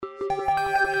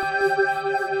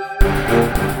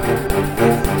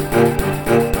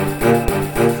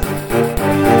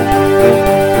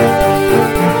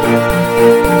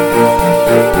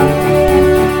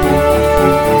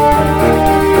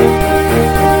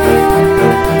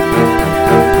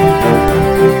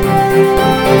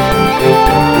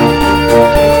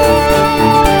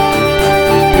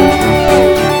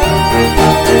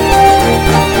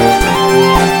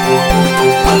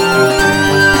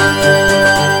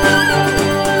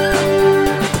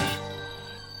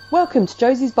welcome to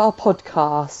Josie's Bar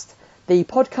Podcast, the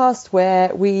podcast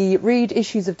where we read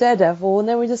issues of Daredevil and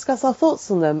then we discuss our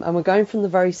thoughts on them, and we're going from the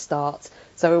very start,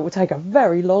 so it will take a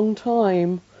very long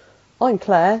time. I'm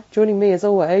Claire. Joining me, as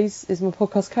always, is my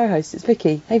podcast co-host. It's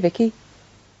Vicky. Hey, Vicky.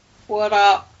 What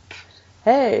up?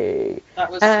 Hey.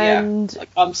 That was, and... yeah,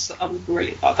 I'm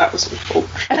really, oh, that was awful.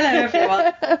 Hello,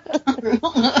 everyone.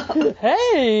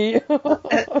 Hey.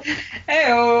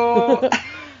 Hey-o.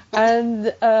 And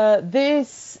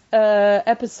this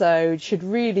episode should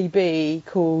really be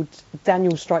called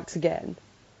Daniel Strikes Again,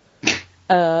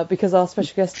 because our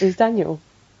special guest is Daniel.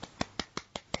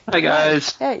 Hi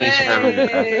guys. Hey. Thanks for having me.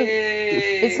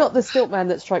 It's not the Stiltman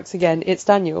that strikes again, it's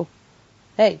Daniel.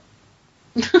 Hey.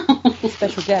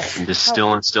 Special guest. I'm just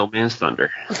stealing Stillman's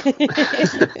thunder.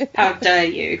 How dare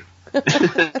you?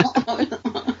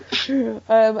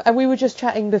 And we were just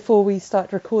chatting before we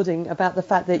started recording about the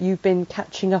fact that you've been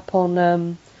catching up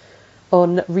on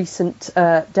recent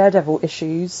Daredevil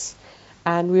issues,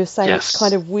 and we were saying Yes. it's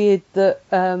kind of weird that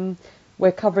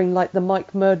we're covering like the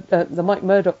Mike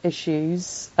Murdock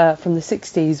issues from the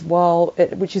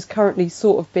 60s, which is currently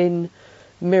sort of been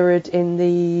mirrored in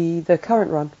the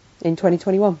current run in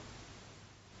 2021.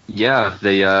 Yeah,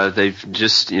 they've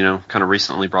just kind of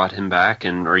recently brought him back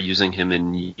and are using him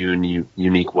in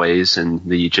unique ways in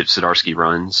the Chip Zdarsky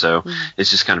run. So it's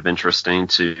just kind of interesting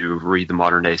to read the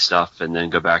modern day stuff and then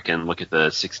go back and look at the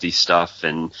 60s stuff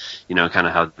and kind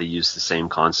of how they use the same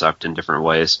concept in different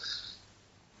ways.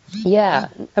 Yeah,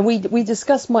 and we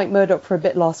discussed Mike Murdock for a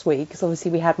bit last week because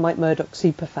obviously we had Mike Murdock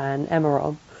superfan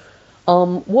Emma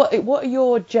on. What are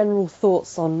your general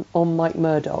thoughts on Mike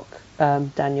Murdock,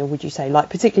 Daniel? Would you say, like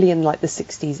particularly in like the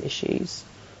 60s issues?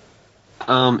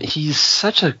 He's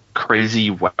such a crazy,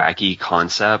 wacky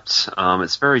concept.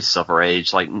 It's very Silver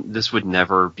Age. Like, this would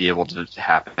never be able to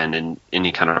happen in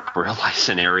any kind of real life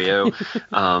scenario.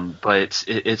 But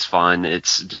it's fun.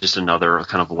 It's just another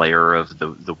kind of layer of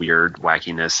the weird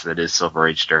wackiness that is Silver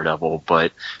Age Daredevil.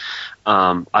 But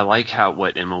I like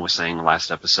what Emma was saying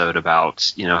last episode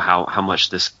about how much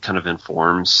this kind of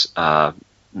informs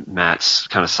Matt's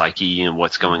kind of psyche and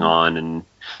what's going on, and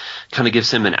kind of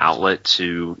gives him an outlet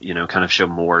to kind of show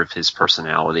more of his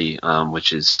personality,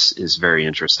 which is very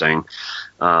interesting.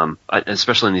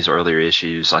 Especially in these earlier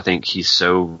issues, I think he's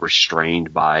so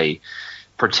restrained by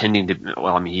pretending to,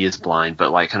 well, I mean, he is blind,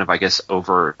 but like kind of, I guess,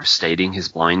 overstating his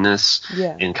blindness,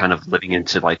 and kind of living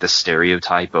into like the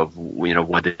stereotype of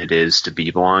what it is to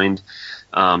be blind,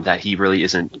 that he really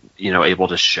isn't able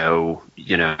to show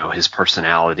his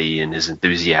personality and his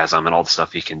enthusiasm and all the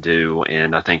stuff he can do.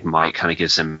 And I think Mike kind of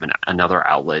gives him another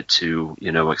outlet to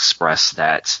express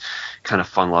that kind of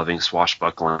fun-loving,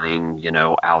 swashbuckling,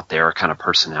 out there kind of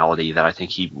personality that I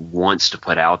think he wants to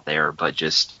put out there, but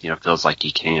just feels like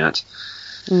he can't.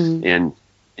 And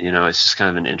it's just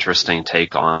kind of an interesting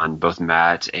take on both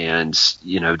Matt and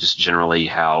just generally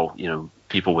how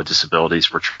people with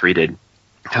disabilities were treated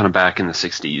kind of back in the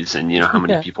 60s, and how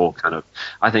many people kind of,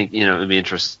 I think it'd be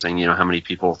interesting how many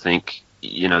people think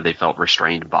they felt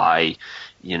restrained by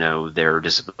their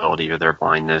disability or their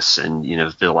blindness, and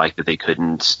feel like that they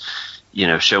couldn't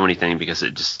show anything because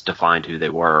it just defined who they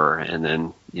were, and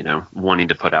then wanting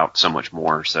to put out so much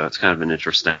more. So it's kind of an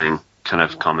interesting kind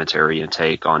of commentary and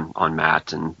take on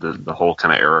Matt and the whole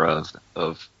kind of era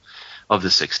of the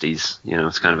 60s.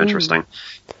 It's kind of interesting.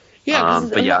 Yeah,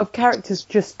 because a lot of characters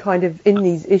just kind of in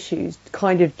these issues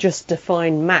kind of just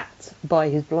define Matt by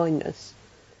his blindness.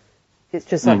 It's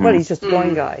just like, well, he's just a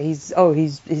blind guy. He's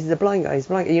a blind guy. He's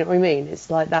blind. You know what I mean?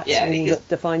 It's like that's all that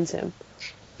defines him.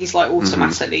 He's like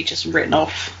automatically just written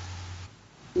off.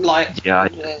 Like, I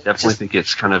definitely think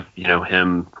it's kind of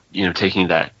him taking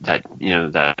that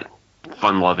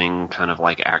fun-loving kind of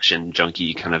like action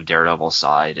junkie kind of Daredevil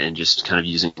side and just kind of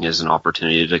using it as an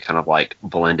opportunity to kind of like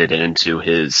blend it into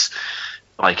his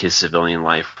civilian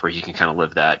life where he can kind of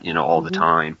live that all the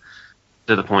time,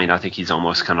 to the point I think he's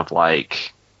almost kind of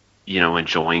like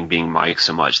enjoying being Mike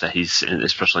so much that he's,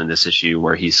 especially in this issue,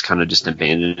 where he's kind of just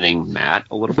abandoning Matt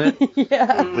a little bit.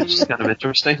 Which is kind of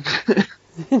interesting.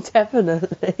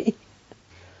 Definitely.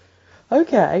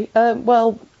 Okay,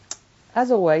 well, as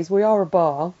always, we are a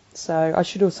bar, so I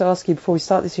should also ask you before we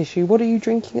start this issue, what are you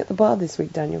drinking at the bar this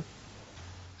week, Daniel?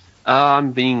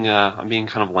 I'm being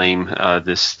kind of lame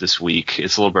this week.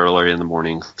 It's a little bit earlier in the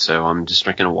morning, so I'm just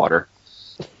drinking a water.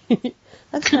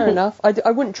 That's fair enough.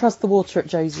 I wouldn't trust the water at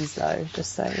Josie's though.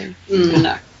 Just saying.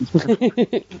 No.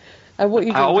 What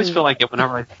you I always feel like it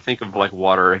whenever I think of like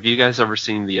water. Have you guys ever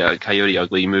seen the Coyote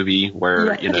Ugly movie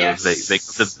where they go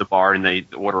to the bar and they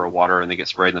order a water and they get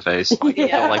sprayed in the face? Like,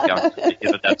 I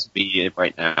feel like that's me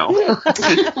right now.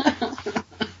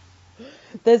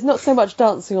 There's not so much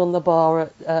dancing on the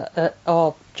bar at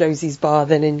our Josie's bar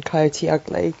than in Coyote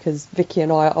Ugly, because Vicky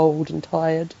and I are old and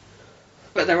tired.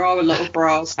 But there are a lot of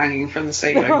bras hanging from the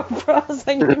ceiling. There are bras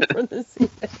hanging from the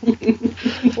ceiling.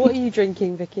 What are you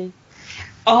drinking, Vicky?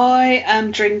 I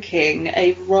am drinking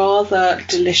a rather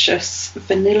delicious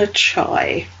vanilla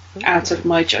chai out of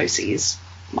my Josie's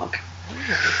mug.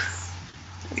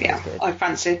 Yeah, I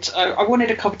fancied. I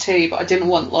wanted a cup of tea, but I didn't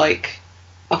want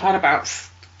I've had about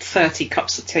 30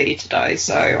 cups of tea today,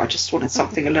 so I just wanted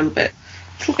something a little bit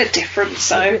different.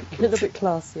 So a little bit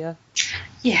classier.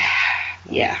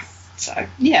 Yeah. So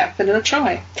yeah, vanilla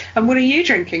chai. And what are you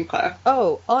drinking, Claire?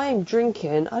 Oh, I'm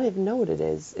drinking. I don't even know what it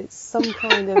is. It's some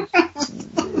kind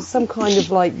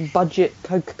of like budget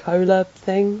Coca-Cola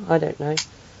thing. I don't know.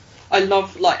 I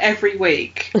love every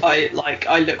week.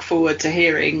 I look forward to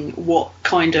hearing what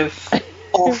kind of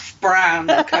off-brand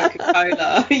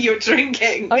Coca-Cola you're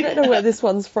drinking. I don't know where this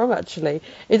one's from, actually.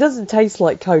 It doesn't taste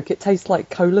like Coke. It tastes like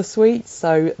Cola Sweets,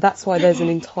 so that's why there's an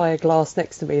entire glass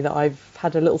next to me that I've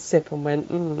had a little sip and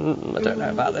went, I don't know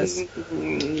about this.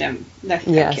 No, thank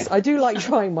yes, you. I do like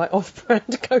trying my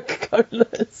off-brand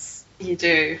Coca-Colas. You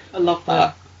do. I love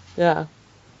that. Yeah.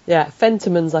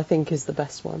 Fentimans, I think, is the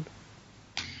best one.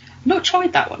 I've not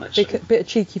tried that one, actually. Bit of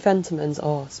cheeky Fentimans.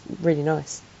 Oh, it's really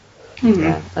nice.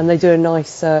 Mm. And they do a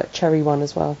nice cherry one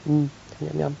as well. Yum,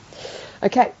 yum.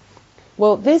 Okay,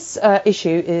 well, this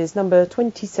issue is number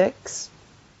 26.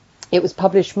 It was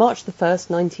published March the 1st,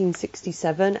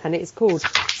 1967, and it is called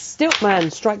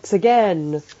Stiltman Strikes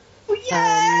Again.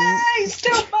 Yay!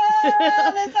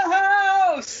 Stiltman in the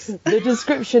house! The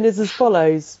description is as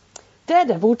follows.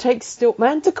 Daredevil takes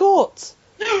Stiltman to court.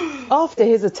 After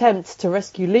his attempt to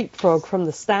rescue Leapfrog from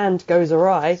the stand goes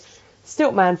awry,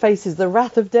 Stiltman faces the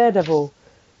wrath of Daredevil.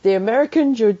 The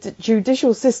American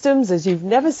judicial systems as you've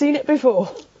never seen it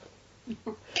before.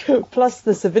 Plus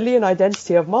the civilian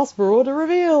identity of Masked Marauder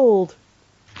revealed.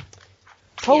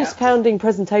 Pulse-pounding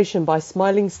presentation by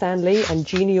Smiling Stan Lee and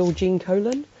Genial Gene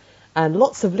Colan. And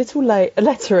lots of little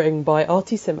lettering by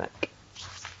Artie Simek.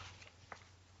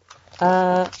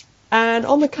 And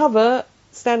on the cover,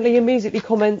 Stan Lee immediately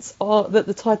comments that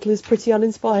the title is pretty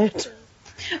uninspired.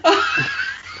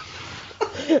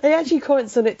 He actually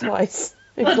comments on it twice.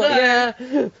 He's like,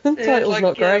 the title's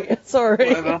not great. Sorry.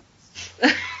 Whatever.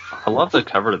 I love the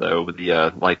cover though, with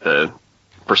the the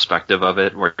perspective of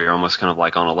it, where you're almost kind of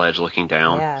like on a ledge looking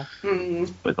down. Yeah.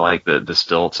 With like the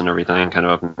stilts and everything kind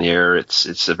of up in the air.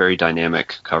 It's a very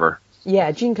dynamic cover.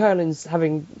 Yeah, Gene Colan's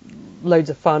having loads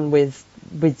of fun with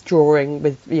drawing,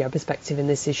 with perspective in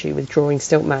this issue, with drawing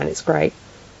Stiltman. It's great.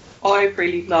 I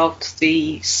really loved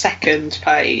the second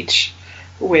page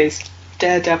with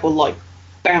Daredevil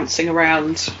bouncing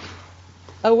around.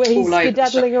 Oh, where he's all over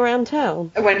skedaddling around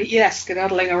town.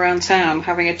 Skedaddling around town,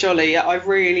 having a jolly. I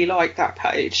really liked that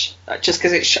page, just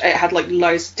because it had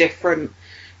loads of different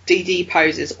DD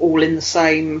poses all in the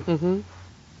same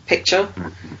picture,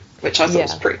 which I thought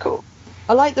was pretty cool.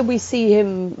 I like that we see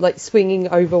him swinging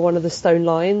over one of the stone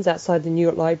lions outside the New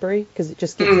York Library, because it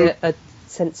just gives it a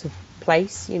sense of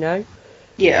place,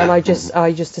 Yeah. And I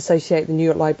just associate the New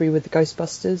York Library with the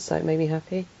Ghostbusters, so it made me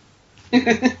happy.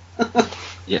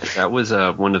 Yeah, that was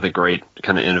one of the great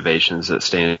kind of innovations that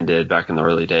Stan did back in the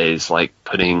early days,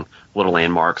 putting little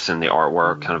landmarks in the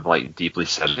artwork, kind of deeply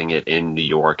setting it in New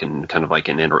York and kind of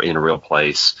in a real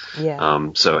place.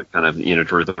 Yeah. So it kind of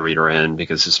drew the reader in,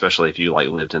 because especially if you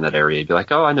lived in that area, you'd be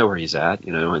like, oh, I know where he's at.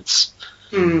 It's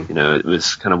it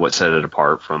was kind of what set it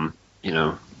apart from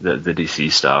the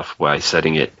DC stuff by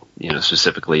setting it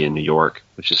specifically in New York,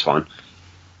 which is fun.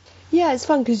 Yeah, it's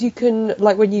fun because you can,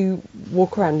 when you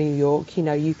walk around New York,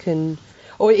 you can,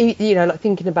 or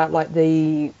thinking about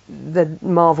the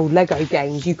Marvel Lego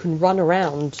games, you can run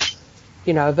around,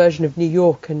 a version of New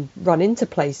York and run into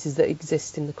places that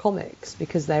exist in the comics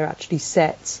because they're actually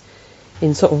set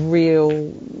in sort of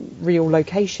real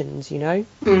locations.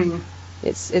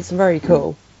 It's very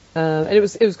cool. And it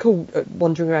was cool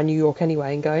wandering around New York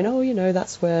anyway and going, oh,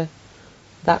 that's where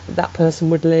that person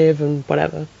would live and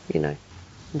whatever,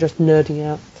 I'm just nerding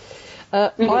out.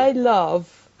 I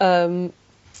love, I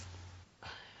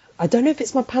don't know if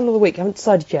it's my panel of the week, I haven't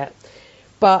decided yet,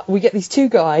 but we get these two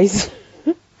guys,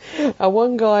 and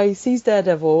one guy sees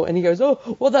Daredevil, and he goes, oh,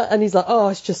 what that? And he's like, oh,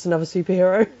 it's just another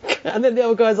superhero. And then the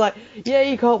other guy's like, yeah,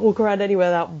 you can't walk around anywhere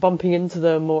without bumping into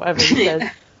them, or whatever he says.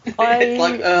 I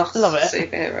love it.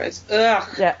 Superheroes.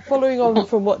 Ugh. Yeah, following on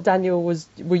from what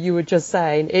you were just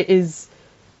saying, it is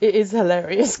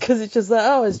hilarious because it's just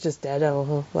it's just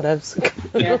Daredevil, whatever.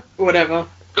 Yeah, whatever.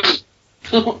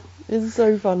 It's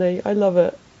so funny. I love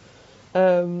it.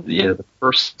 Yeah, the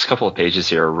first couple of pages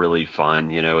here are really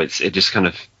fun. It just kind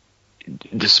of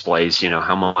displays,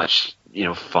 how much,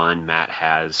 fun Matt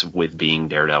has with being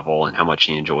Daredevil and how much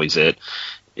he enjoys it.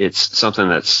 It's something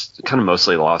that's kind of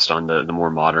mostly lost on the more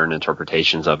modern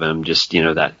interpretations of him, just,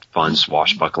 that fun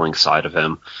swashbuckling side of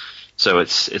him. So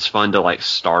it's fun to like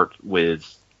start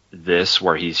with this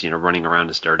where he's, running around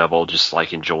as Daredevil, just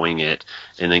like enjoying it,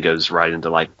 and then goes right into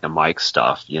like the Mike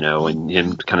stuff, and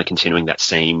him kind of continuing that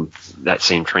same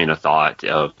train of thought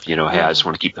of, hey, I just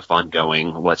want to keep the fun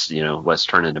going. Let's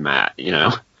turn into Matt,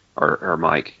 or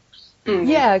Mike.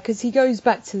 Yeah, because he goes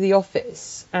back to the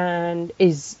office and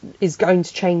is going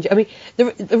to change. I mean,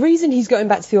 the reason he's going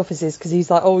back to the office is because he's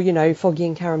like, Foggy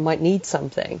and Karen might need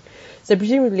something. So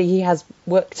presumably he has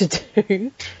work to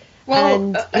do. Well,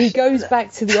 and he goes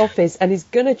back to the office and he's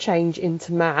going to change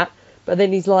into Matt, but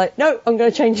then he's like, no, I'm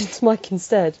going to change into Mike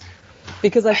instead.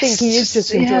 Because I think he is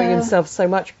just enjoying himself so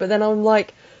much. But then I'm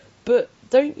like, but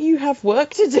don't you have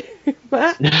work to do,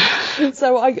 Matt?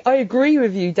 So I agree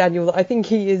with you, Daniel, that I think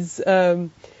he is,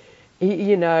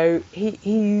 he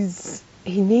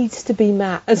needs to be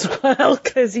Matt as well,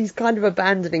 because he's kind of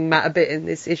abandoning Matt a bit in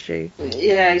this issue.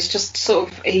 Yeah, he's just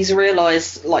he's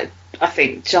realised, like, I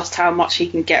think, just how much he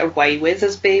can get away with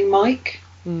as being Mike.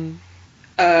 More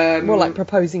like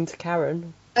proposing to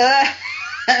Karen.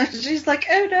 She's like,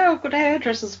 oh no, I've got a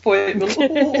hairdresser's appointment.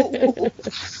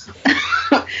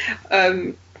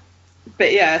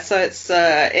 But yeah, so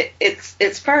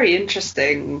it's very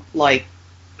interesting, like,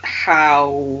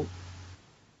 how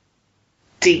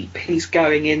deep he's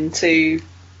going into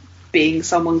being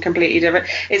someone completely different.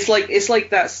 It's like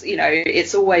that's,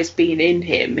 it's always been in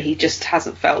him. He just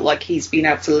hasn't felt like he's been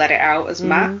able to let it out as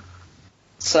Matt.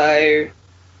 So,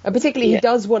 and particularly, he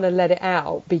does want to let it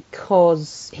out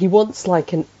because he wants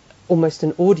like almost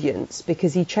an audience,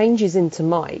 because he changes into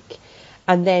Mike,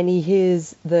 and then he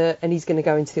hears and he's going to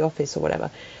go into the office or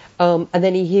whatever, and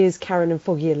then he hears Karen and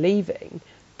Foggy are leaving,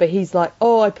 but he's like,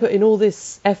 I put in all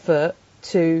this effort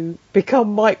to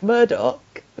become Mike Murdock,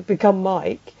 become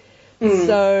Mike,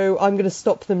 so I'm going to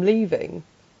stop them leaving.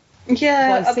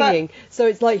 Yeah, by singing. So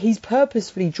it's like he's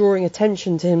purposefully drawing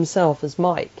attention to himself as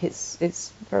Mike.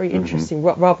 It's very interesting,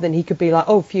 rather than he could be like,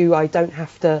 phew, I don't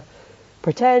have to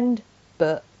pretend,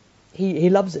 but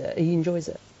he loves it, he enjoys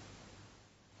it.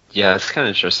 Yeah, it's kind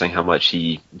of interesting how much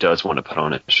he does want to put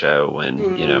on a show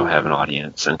and, have an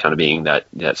audience and kind of being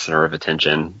that center of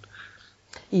attention.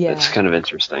 Yeah. It's kind of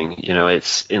interesting.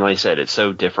 It's, and like I said, it's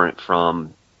so different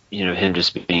from, him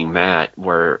just being Matt,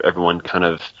 where everyone kind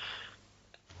of,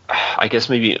 I guess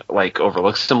maybe like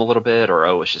overlooks him a little bit,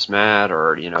 or, it's just Matt,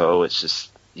 or, it's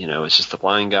just the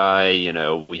blind guy,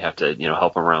 we have to,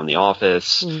 help him around the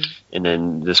office. And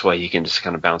then this way he can just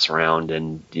kind of bounce around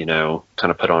and,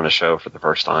 kind of put on a show for the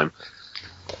first time.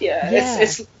 Yeah.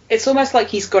 It's almost like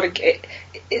he's got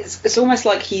it's almost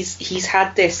like he's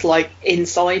had this like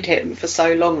inside him for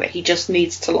so long that he just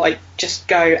needs to like just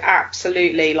go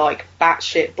absolutely like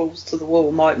batshit balls to the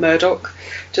wall Mike Murdock,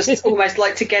 just almost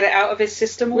like to get it out of his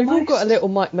system. We've all got a little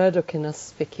Mike Murdock in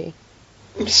us, Vicky.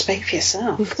 Speak for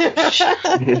yourself.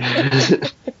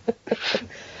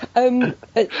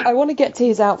 I want to get to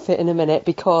his outfit in a minute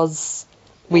because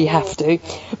we have to,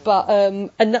 but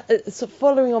so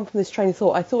following on from this train of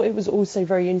thought, I thought it was also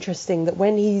very interesting that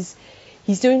when he's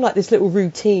doing like this little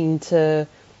routine to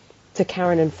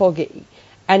Karen and Foggy,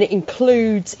 and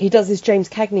he does this James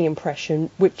Cagney impression,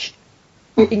 which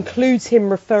includes him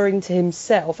referring to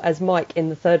himself as Mike in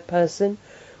the third person,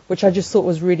 which I just thought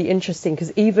was really interesting,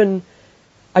 because I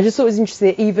just thought it was interesting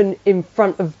that even in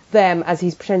front of them, as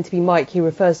he's pretending to be Mike, he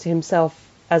refers to himself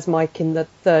as Mike in the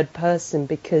third person,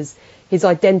 because his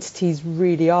identities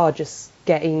really are just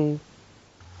getting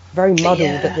very muddled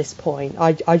at this point.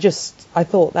 I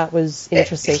thought that was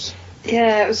interesting.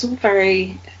 It was all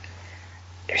very...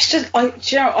 It's just,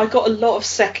 I got a lot of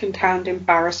second-hand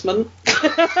embarrassment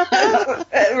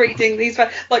reading these.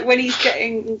 Like when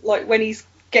he's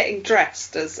getting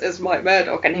dressed as Mike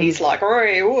Murdock, and he's like, and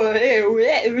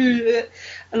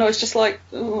I was just like,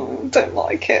 don't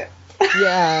like it.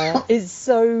 Yeah, it's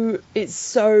so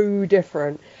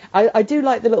different. I do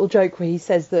like the little joke where he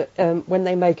says that when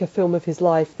they make a film of his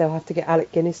life, they'll have to get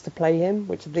Alec Guinness to play him,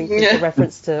 which I think is a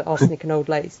reference to Arsenic and Old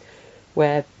Lace,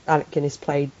 where Alec Guinness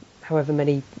played however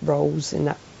many roles in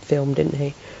that film, didn't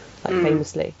he? Like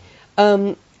famously.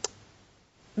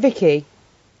 Vicky,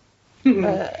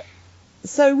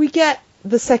 so we get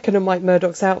the second of Mike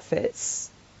Murdock's outfits.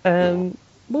 What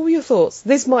were your thoughts?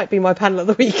 This might be my panel of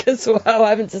the week as well. I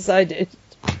haven't decided.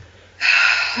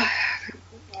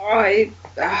 I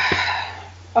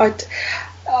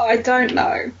don't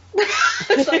know.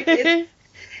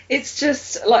 It's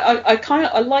just like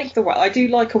I like the way I do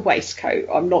like a waistcoat.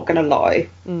 I'm not gonna lie,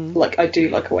 like I do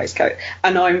like a waistcoat,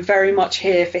 and I'm very much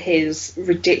here for his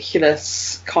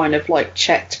ridiculous kind of like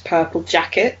checked purple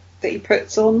jacket that he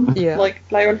puts on, like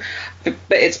later on, but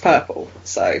it's purple.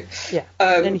 So yeah,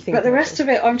 but the rest of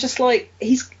it, I'm just like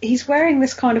he's wearing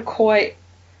this kind of quite.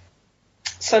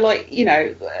 So like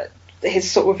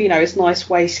his sort of his nice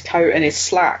waistcoat and his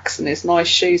slacks and his nice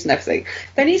shoes and everything.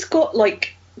 Then he's got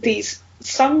like these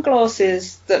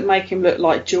sunglasses that make him look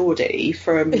like Geordie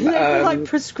from like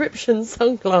prescription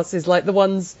sunglasses, like the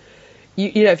ones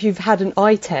you know if you've had an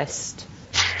eye test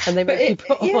and they make you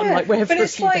put on like wear for a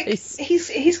few days.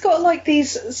 He's got like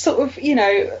these sort of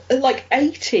like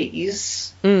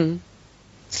 80s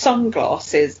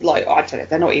sunglasses, like I don't know,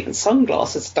 they're not even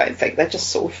sunglasses, I don't think, they're just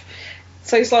sort of,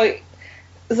 so it's like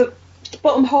the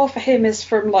bottom half of him is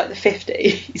from like the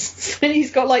 50s and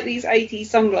he's got like these 80s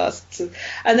sunglasses,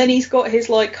 and then he's got his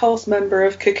like cast member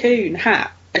of Cocoon hat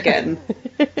again,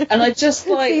 and I just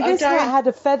like see, this hat had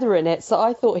a feather in it, so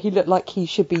I thought he looked like he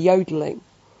should be yodeling.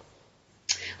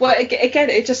 Well, again,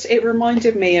 it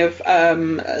reminded me of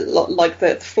like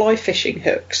the fly fishing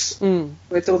hooks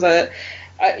with all the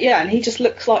and he just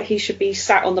looks like he should be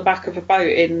sat on the back of a boat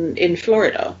in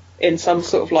Florida in some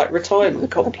sort of like retirement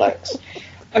complex.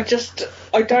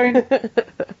 I don't,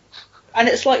 and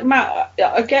it's like, Matt,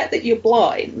 I get that you're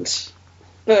blind,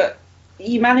 but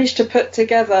you managed to put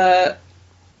together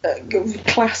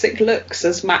classic looks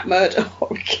as Matt Murdock.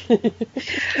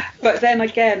 But then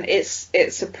again,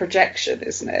 it's a projection,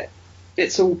 isn't it?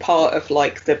 It's all part of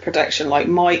like the projection. Like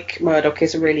Mike Murdock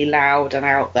is really loud and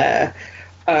out there,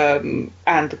 and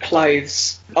the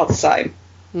clothes are the same.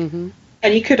 Mm-hmm.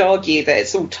 And you could argue that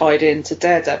it's all tied into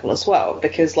Daredevil as well,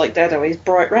 because like Daredevil is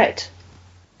bright red.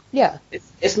 Yeah.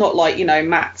 It's not like,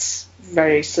 Matt's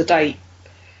very sedate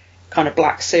kind of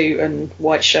black suit and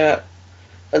white shirt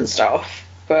and stuff.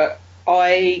 But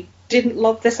I didn't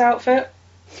love this outfit.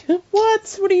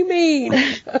 What? What do you mean?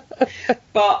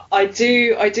 But I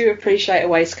do appreciate a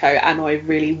waistcoat, and I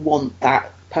really want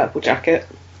that purple jacket.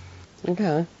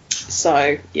 Okay.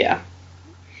 So, yeah.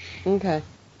 Okay.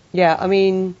 Yeah, I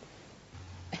mean,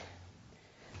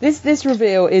 this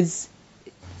reveal is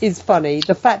funny.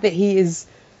 The fact that he's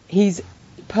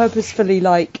purposefully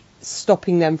like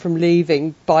stopping them from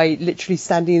leaving by literally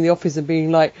standing in the office and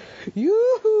being like,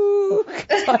 yoo-hoo,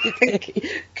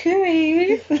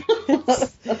 Cooey.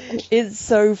 It's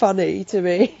so funny to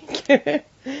me.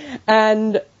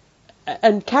 and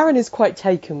Karen is quite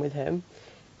taken with him,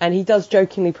 and he does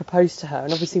jokingly propose to her,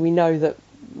 and obviously we know that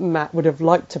Matt would have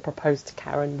liked to propose to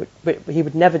Karen, but he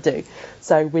would never do.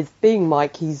 So with being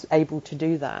Mike, he's able to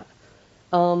do that.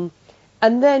 And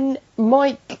then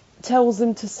Mike tells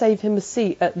him to save him a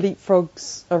seat at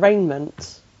Leapfrog's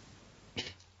arraignment,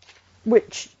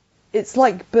 which it's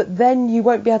like, but then you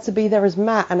won't be able to be there as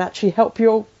Matt and actually help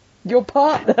your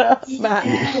partner, Matt.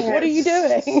 Yes. What are you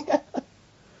doing?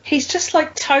 He's just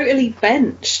like totally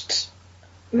benched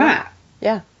Matt.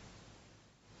 Yeah.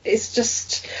 It's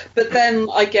just, but then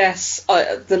I guess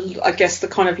the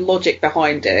kind of logic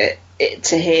behind it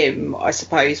to him, I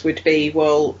suppose, would be,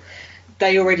 well,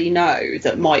 they already know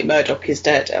that Mike Murdock is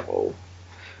Daredevil,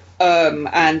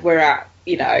 and we're at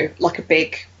like a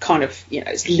big kind of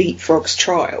it's Leapfrog's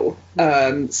trial,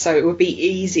 so it would be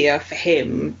easier for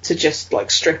him to just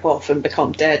like strip off and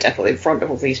become Daredevil in front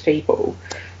of all these people,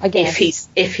 I guess,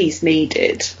 if he's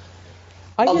needed.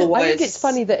 I think it's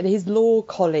funny that his law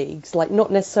colleagues, like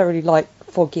not necessarily like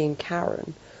Foggy and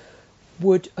Karen,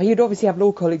 he'd obviously have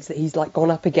law colleagues that he's like gone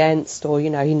up against, or he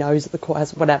knows that the court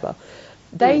has whatever.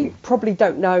 They probably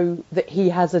don't know that he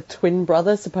has a twin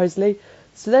brother supposedly,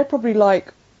 so they're probably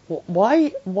like,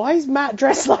 why is Matt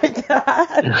dressed like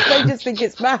that? They just think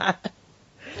it's Matt.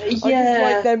 Yeah. I just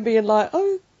like them being like,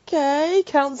 okay,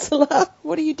 counsellor,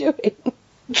 what are you doing?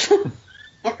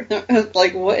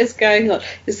 Like, what is going on?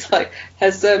 It's like,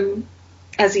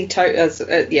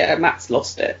 Matt's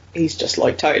lost it. He's just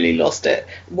like totally lost it.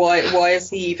 Why is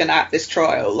he even at this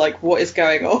trial? Like, what is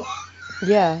going on?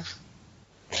 Yeah.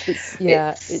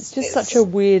 It's just such a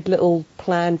weird little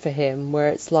plan for him, where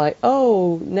it's like,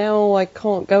 oh, now I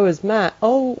can't go as Matt.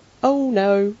 Oh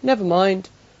no, never mind.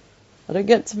 I don't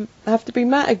get to have to be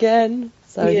Matt again.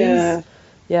 So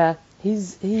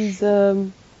he's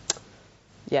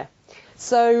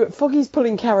So Foggy's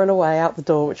pulling Karen away out the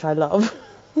door, which I love.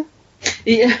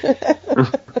 Yeah.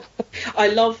 I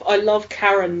love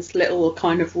Karen's little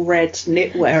kind of red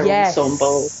knitwear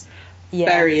ensemble. Yes.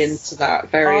 Very into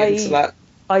that.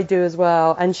 I do as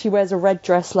well. And she wears a red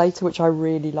dress later, which I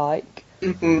really like.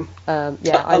 Mm-hmm.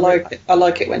 I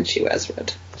like it when she wears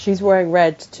red. she's wearing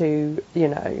red to,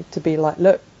 to be like,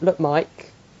 look,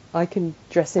 Mike, I can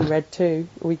dress in red too.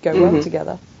 We go well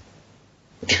together.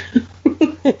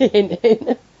 Hint,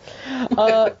 hint.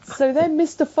 So then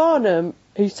Mr. Farnham,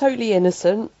 who's totally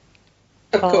innocent.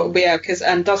 Of course, yeah,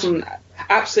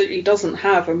 absolutely doesn't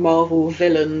have a Marvel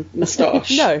villain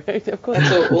moustache. No, of course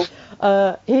at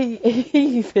all.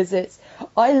 He visits.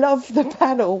 I love the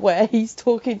panel where he's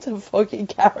talking to Foggy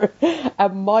Karen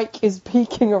and Mike is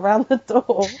peeking around the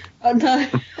door. Oh no.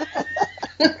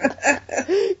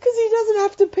 Because he doesn't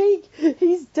have to peek.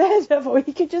 He's Daredevil.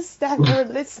 He can just stand there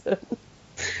and listen.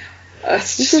 It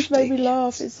just made me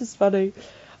laugh. It's just funny.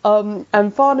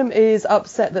 And Farnham is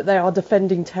upset that they are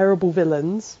defending terrible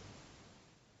villains.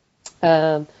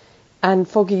 And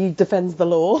Foggy defends the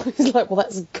law. He's like, well,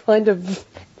 that's kind of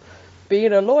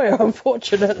being a lawyer,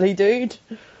 unfortunately, dude.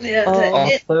 Yeah.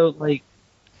 Also, like,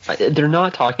 they're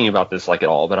not talking about this like at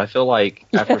all, but I feel like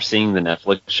after seeing the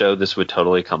Netflix show, this would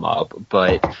totally come up.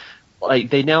 But like,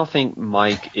 they now think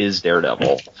Mike is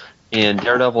Daredevil, and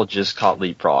Daredevil just caught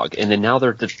Leapfrog, and then now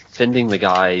they're defending the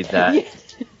guy that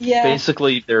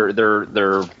basically their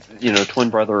twin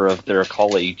brother of their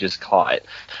colleague just caught.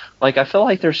 Like, I feel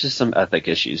like there's just some ethic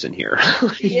issues in here.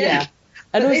 Yeah.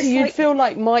 And also, you'd feel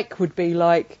like Mike would be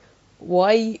like,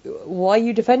 why are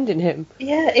you defending him?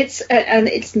 Yeah,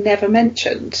 it's never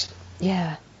mentioned.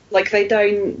 Yeah. Like,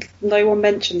 no one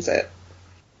mentions it.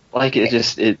 Like,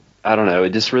 I don't know, it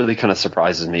just really kind of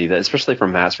surprises me that, especially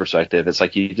from Matt's perspective, it's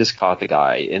like you just caught the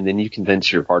guy, and then you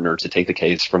convince your partner to take the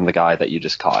case from the guy that you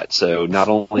just caught. So not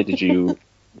only did you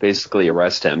basically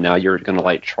arrest him, now you're going to,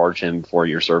 like, charge him for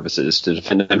your services to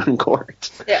defend him in court.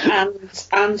 Yeah,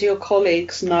 and your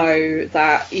colleagues know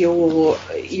that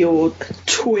your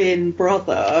twin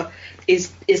brother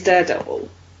is Daredevil.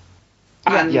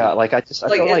 Yeah, like, I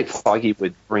feel like Foggy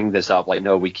would bring this up, like,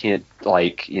 no, we can't,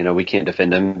 like, we can't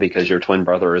defend him because your twin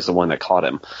brother is the one that caught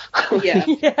him. Yeah.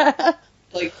 Yeah.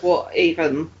 Like, what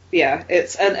even? Yeah,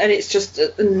 it's and it's just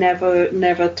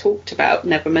never talked about,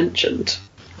 never mentioned.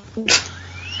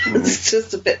 It's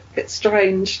just a bit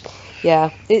strange.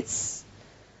 Yeah,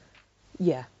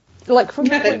 like, from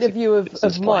the point of view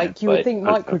of Mike, you would think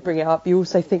Mike would bring it up. You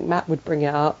also think Matt would bring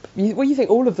it up. You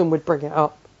think all of them would bring it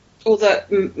up. Or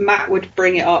that Matt would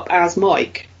bring it up as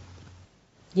Mike.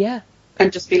 Yeah.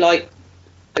 And just be like,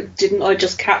 didn't I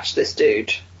just catch this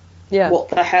dude? Yeah. What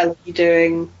the hell are you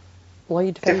doing? Why are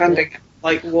you defending him?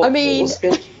 Like, what? I mean,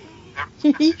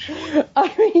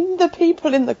 the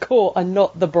people in the court are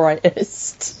not the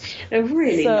brightest. They're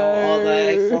really not, are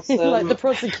they? Like, the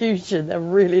prosecution, they're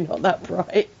really not that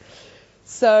bright.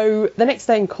 So, the next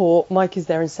day in court, Mike is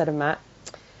there instead of Matt.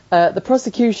 The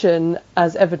prosecution,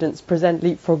 as evidence, present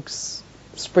Leapfrog's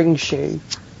spring shoe.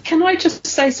 Can I just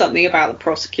say something about the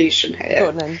prosecution here? Go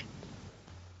on, then.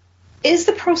 Is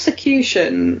the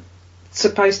prosecution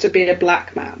supposed to be a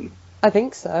black man? I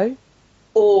think so.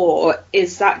 Or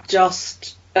is that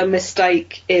just a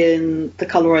mistake in the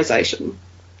colorization?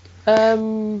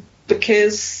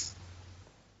 Because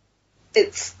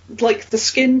it's like the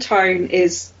skin tone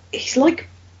he's like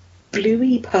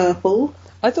bluey purple.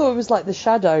 I thought it was like the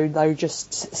shadow, though,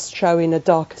 just showing a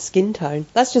darker skin tone.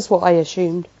 That's just what I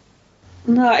assumed.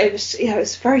 No, it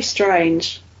was very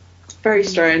strange. Very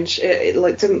strange. It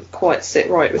like didn't quite sit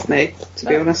right with me, to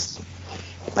be honest.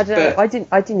 I don't know.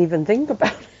 I didn't even think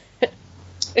about it.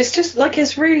 It's just like,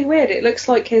 it's really weird. It looks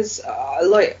like his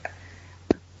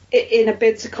in a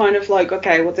bid to kind of like,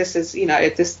 okay, well, this is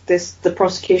the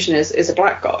prosecution is a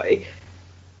black guy.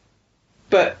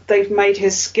 But they've made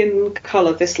his skin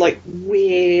colour this, like,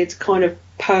 weird kind of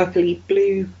purpley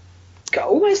blue,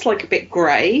 almost like a bit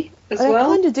grey as well.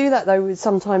 They kind of do that, though,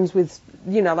 sometimes with,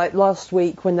 like last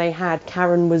week when they had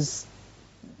Karen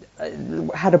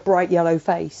had a bright yellow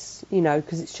face,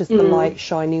 because it's just the light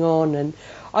shining on. And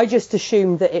I just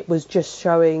assumed that it was just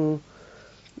showing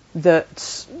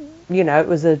that, it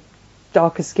was a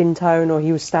darker skin tone, or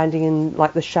he was standing in,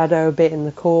 like, the shadow a bit in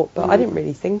the court. But I didn't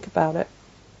really think about it.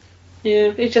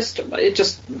 Yeah, it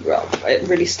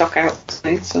really stuck out to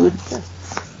me. So.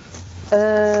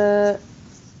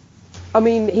 I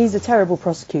mean, he's a terrible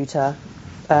prosecutor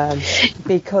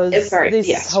because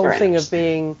this whole thing of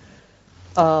being,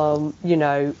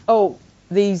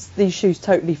 these shoes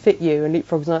totally fit you, and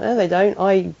Leapfrog's like, no, they don't.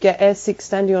 I get air sick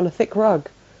standing on a thick rug.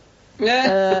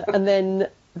 Yeah. And then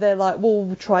they're like,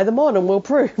 well, try them on and we'll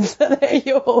prove that they're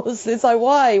yours. It's like,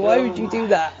 why? Why would you do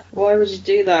that? Why would you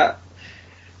do that?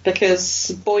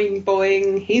 Because boing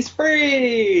boing, he's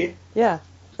free. Yeah,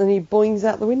 and he boings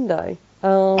out the window.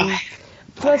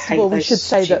 First of all, we should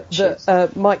say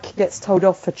that Mike gets told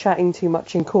off for chatting too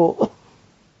much in court.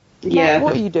 Yeah. Matt,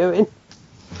 what are you doing?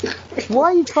 Why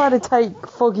are you trying to take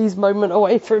Foggy's moment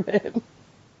away from him?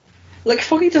 Like,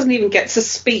 Foggy doesn't even get to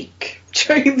speak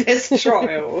during this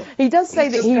trial. He does say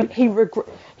that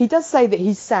he does say that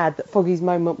he's sad that Foggy's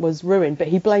moment was ruined, but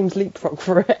he blames Leapfrog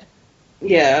for it.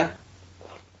 Yeah.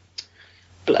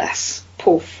 Bless.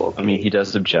 Poor Foggy. I mean, he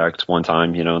does object one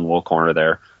time, in the little corner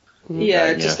there.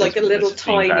 Yeah, just like a little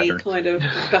tiny kind of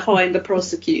behind the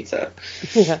prosecutor.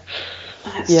 Yeah.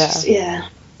 Yeah.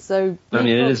 So I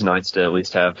mean, it is nice to at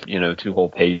least have 2 whole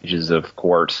pages of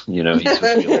court. He's just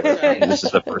this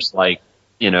is the first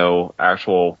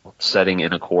actual setting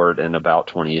in a court in about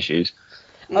 20 issues.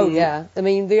 Oh yeah, I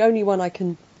mean the only one I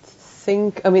can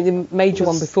think. I mean the major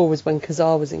one before was when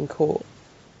Kazar was in court.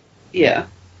 Yeah.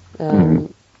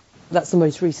 That's the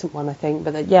most recent one, I think.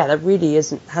 But there really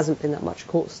hasn't been that much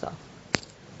court stuff.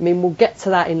 I mean, we'll get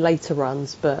to that in later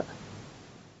runs, which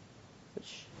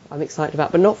I'm excited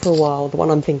about, but not for a while. The one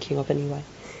I'm thinking of, anyway.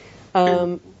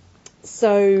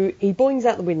 So he boings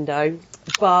out the window,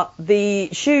 but the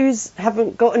shoes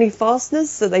haven't got any fasteners,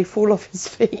 so they fall off his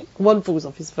feet. One falls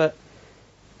off his foot,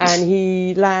 and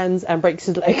he lands and breaks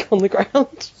his leg on the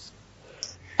ground.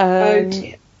 Oh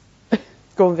dear.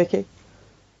 Go on, Vicky.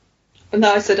 No,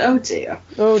 I said, oh dear.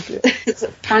 Oh dear. It's a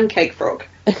pancake frog.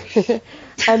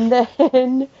 And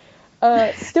then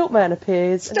Stiltman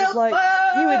appears and is like,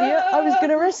 you idiot, I was going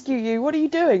to rescue you. What are you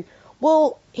doing?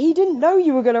 Well, he didn't know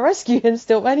you were going to rescue him,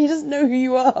 Stiltman. He doesn't know who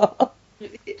you are.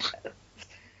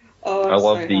 Oh, I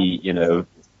love the,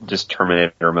 just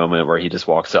Terminator moment where he just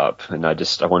walks up, and I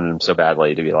wanted him so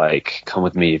badly to be like, come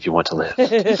with me if you want to live.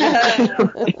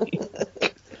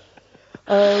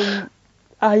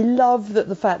 I love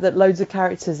the fact that loads of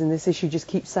characters in this issue just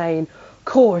keep saying,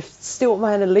 cool, if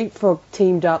Stiltman and Leapfrog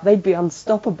teamed up, they'd be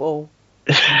unstoppable.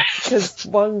 Because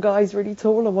one guy's really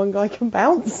tall and one guy can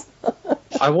bounce.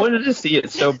 I wanted to see it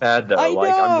so bad, though. I'm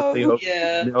really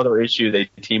hoping the other issue they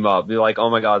team up. Be like, oh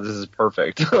my god, this is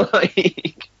perfect. I'd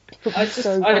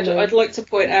like to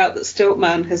point out that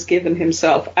Stiltman has given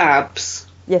himself abs.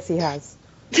 Yes, he has.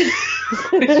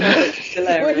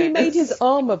 Well, he made his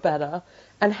armour better.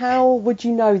 And how would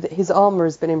you know that his armour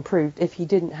has been improved if he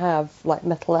didn't have,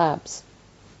 metal abs?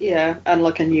 Yeah, and,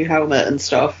 a new helmet and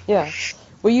stuff. Yeah.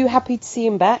 Were you happy to see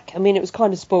him back? I mean, it was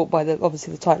kind of spoilt by,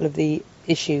 obviously, the title of the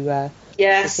issue.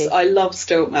 Yes, Vicky. I love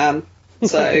Stiltman.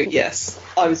 So, yes,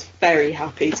 I was very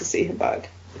happy to see him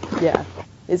back. Yeah,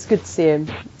 it's good to see him.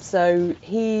 So,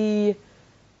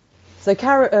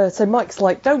 So Mike's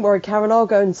like, don't worry, Karen, I'll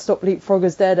go and stop Leapfrog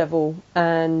as Daredevil.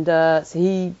 And so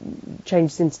he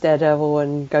changes into Daredevil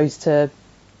and goes to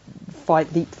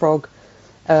fight Leapfrog.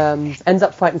 Ends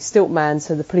up fighting Stiltman,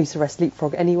 so the police arrest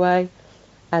Leapfrog anyway.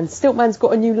 And Stiltman's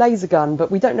got a new laser gun, but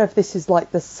we don't know if this is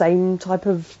the same type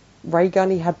of ray gun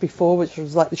he had before, which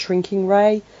was the shrinking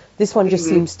ray. This one just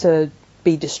seems to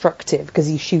be destructive because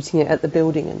he's shooting it at the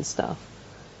building and stuff.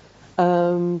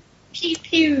 Pew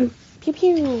pew. Pew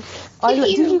pew.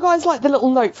 Did you guys like the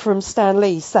little note from Stan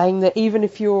Lee saying that even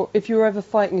if you're ever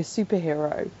fighting a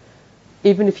superhero,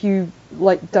 even if you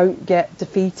don't get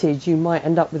defeated, you might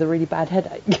end up with a really bad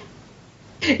headache?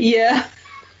 Yeah.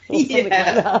 Or something like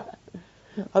that.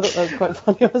 I thought that was quite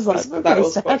funny. I was like, that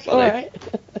was quite funny.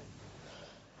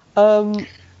 All right.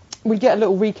 We get a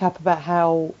little recap about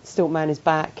how Stiltman is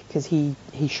back because he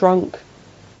shrunk.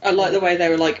 I like the way they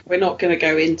were like, we're not going to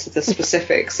go into the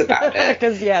specifics about it.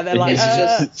 Because, they're like... It's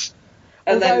just...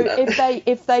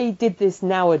 if they did this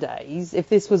nowadays, if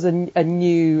this was a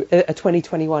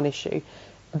 2021 issue,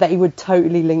 they would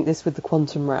totally link this with the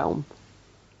quantum realm.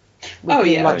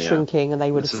 Shrinking, and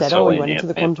they would have said, he went into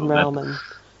the quantum realm, and,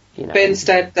 But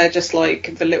instead, they're just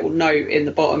the little note in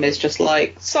the bottom is just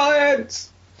science!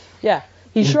 Yeah,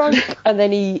 he shrunk, and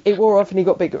then it wore off and he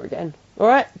got bigger again.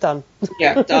 Alright, done.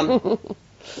 Yeah, done.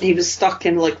 He was stuck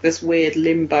in this weird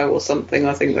limbo or something,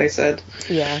 I think they said.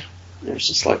 Yeah. It was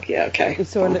just okay. We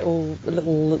saw a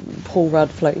little Paul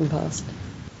Rudd floating past.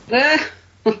 I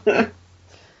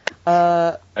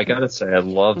gotta say, I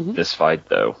love this fight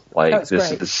though. The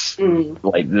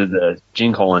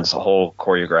Gene Colan's whole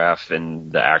choreograph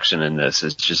and the action in this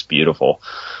is just beautiful.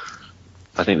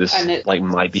 I think this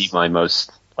might be my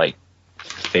most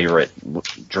favorite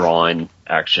drawn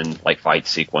action fight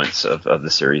sequence of the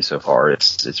series so far.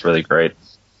 It's really great.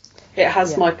 It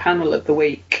has my panel of the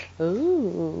week.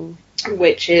 Ooh.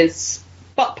 Which is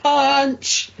butt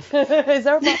punch. Is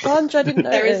there a butt punch? I didn't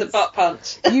know. There is a butt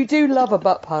punch. You do love a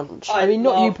butt punch. I mean,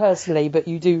 not you personally, but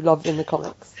you do love in the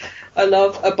comics. I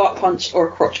love a butt punch or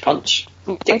a crotch punch.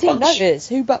 I didn't notice.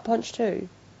 Who butt punched who?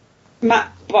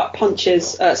 Matt butt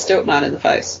punches Stiltman in the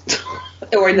face.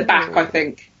 Or in the back, I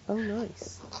think. Oh,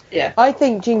 nice. Yeah. I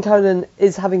think Gene Colan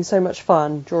is having so much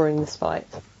fun drawing this fight.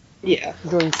 Yeah.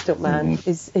 drawing Stiltman.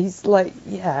 He's like,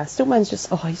 yeah, Stiltman's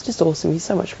he's just awesome. He's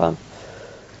so much fun.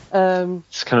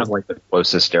 It's kind of like the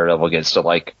closest Daredevil gets to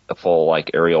like a full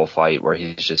like aerial fight where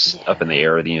he's just up in the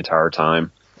air the entire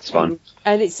time. It's fun.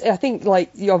 And I think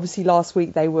like obviously last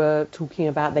week they were talking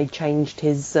about they changed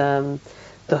his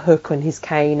the hook on his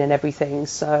cane and everything.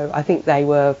 So I think they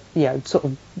were sort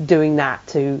of doing that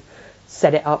to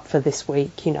set it up for this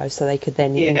week, so they could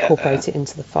then incorporate it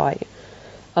into the fight.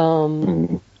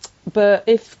 But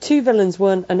if 2 villains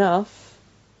weren't enough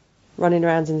running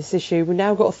around in this issue, we've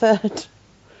now got a third.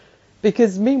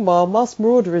 Because meanwhile, Masked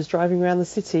Marauder is driving around the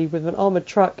city with an armoured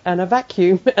truck and a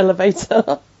vacuum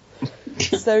elevator.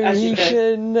 So he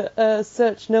can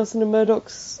search Nelson and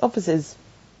Murdoch's offices.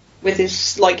 With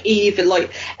his, even,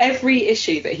 every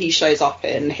issue that he shows up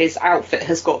in, his outfit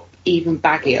has got even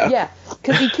baggier. Yeah,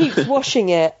 because he keeps washing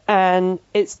it and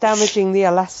it's damaging the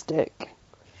elastic.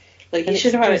 He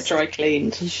should have had it dry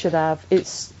cleaned. He should have.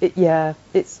 It's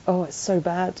so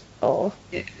bad. Oh,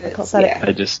 I can't say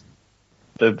it.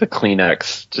 The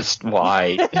Kleenex, just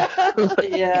why?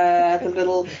 Yeah,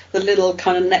 the little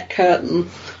kind of neck curtain.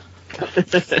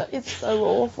 It's so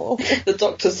awful. The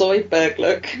Dr. Zoidberg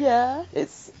look. Yeah,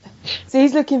 so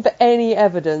he's looking for any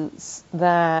evidence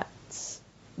that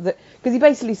because he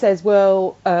basically says,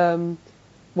 Foggy's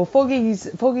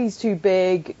too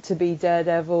big to be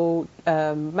Daredevil.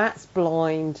 Matt's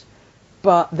blind,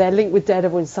 but they're linked with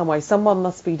Daredevil in some way. Someone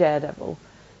must be Daredevil.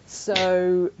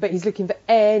 So, but he's looking for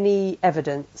any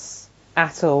evidence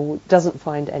at all. Doesn't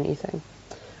find anything.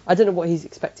 I don't know what he's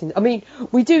expecting. I mean,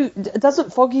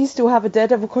 doesn't Foggy still have a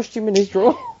Daredevil costume in his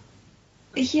drawer?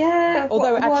 Yeah.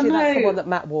 Although that's the one that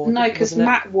Matt wore. No, because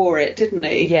Matt wore it, didn't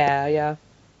he? Yeah, yeah.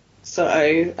 So,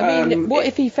 I mean, what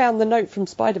if he found the note from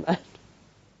Spider-Man?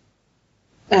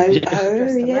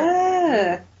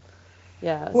 Yeah.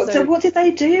 Yeah. What did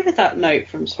they do with that note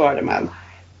from Spider-Man?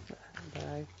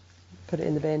 Put it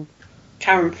in the bin.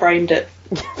 Karen framed it.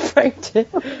 Framed it.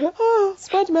 Oh,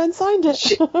 Spider-Man signed it.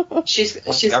 She's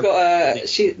got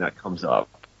a that comes up.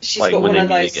 She's got one of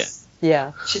those.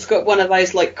 Yeah. She's got one of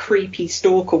those creepy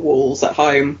stalker walls at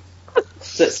home.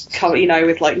 That's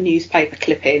with newspaper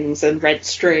clippings and red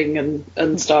string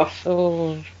and stuff.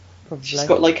 Oh, probably. She's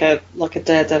got like a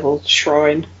Daredevil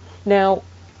shrine. Now,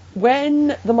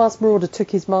 when the Masked Marauder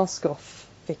took his mask off,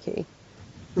 Vicky,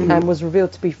 and was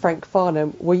revealed to be Frank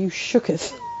Farnham, were you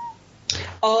shooketh?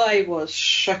 I was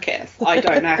shooketh. I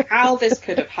don't know how this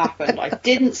could have happened. I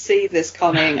didn't see this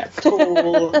coming at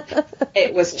all.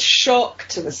 It was a shock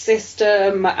to the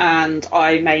system, and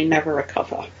I may never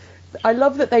recover. I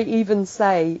love that they even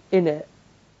say in it,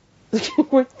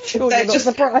 we're sure you're not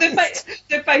surprised.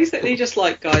 They're basically just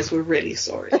like, guys, we're really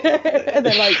sorry. And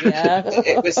they're like, yeah.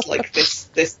 It was like this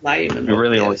name. And we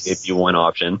really only gave you one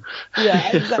option.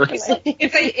 Yeah, exactly.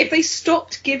 If they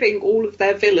stopped giving all of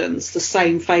their villains the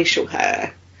same facial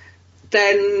hair,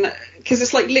 then, because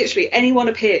it's literally anyone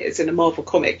appears in a Marvel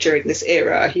comic during this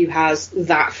era who has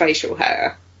that facial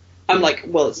hair, I'm like,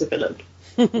 well, it's a villain.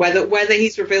 Whether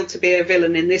he's revealed to be a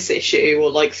villain in this issue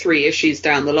or 3 issues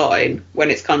down the line, when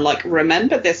it's kind of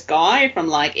remember this guy from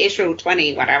issue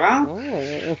 20 whatever.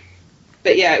 Oh.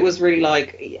 But yeah, it was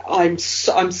really I'm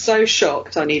so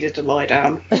shocked I needed to lie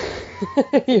down.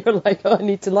 You're like, I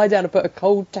need to lie down and put a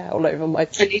cold towel over my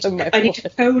I need a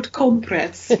cold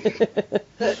compress.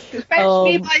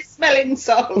 Especially my smelling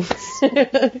salts.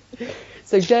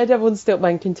 So Daredevil and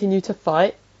Stiltman continue to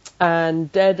fight.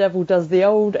 And Daredevil does the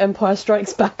old Empire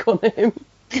Strikes Back on him.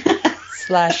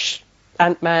 /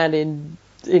 Ant-Man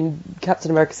in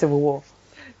Captain America Civil War.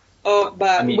 Oh,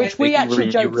 but which we actually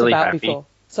joked really about happy? Before.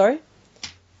 Sorry?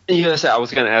 Yes, I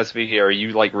was going to ask Vicky, are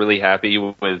you really happy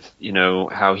with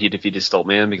how he defeated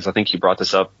Stiltman? Because I think you brought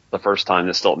this up the first time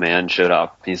that Stiltman showed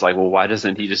up. He's like, well, why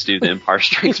doesn't he just do the Empire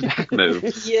Strikes Back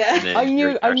move? Yeah, I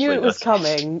knew it was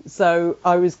coming, so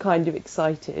I was kind of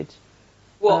excited.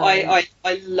 Well, I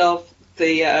love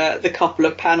the couple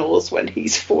of panels when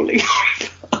he's falling over.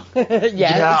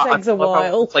 Yeah, it takes a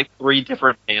while. It's 3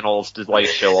 different panels to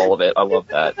show all of it. I love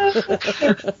that.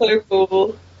 So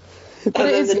cool. But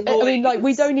it is,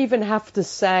 we don't even have to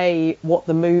say what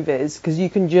the move is, because you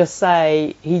can just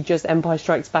say he just Empire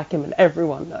Strikes Back him and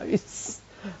everyone knows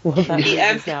what that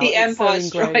is now. The Empire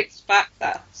Strikes Back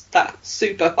that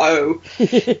super ho.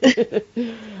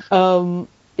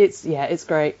 It's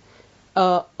great.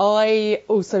 I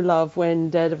also love when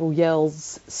Daredevil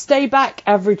yells, "Stay back,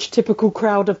 average typical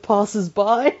crowd of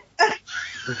passers-by."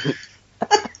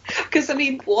 Because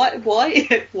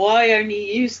why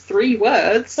only use 3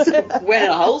 words when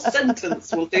a whole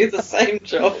sentence will do the same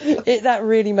job? That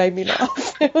really made me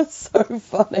laugh. It was so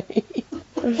funny.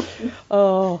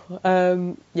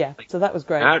 Yeah, so that was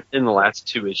great. Matt in the last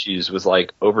 2 issues was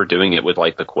like overdoing it with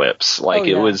like the quips. Like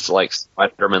it was like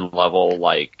Spider-Man level,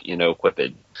 like,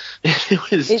 quippage.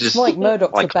 It's just Mike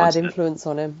Murdock's like, a bad influence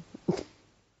on him.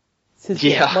 It's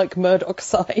his Mike Murdock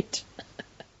side.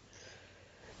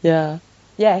 Yeah,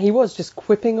 he was just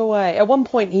quipping away. At one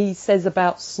point he says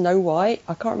about Snow White.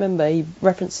 I can't remember. He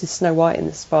references Snow White in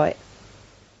this fight.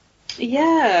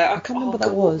 Yeah, I can't remember what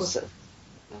that was.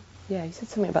 Yeah, he said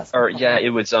something about.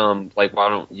 It was like, why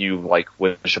don't you like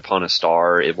wish upon a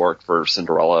star? It worked for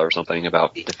Cinderella or something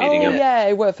about defeating him. Yeah,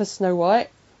 it worked for Snow White.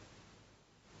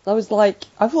 I was like,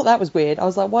 I thought that was weird. I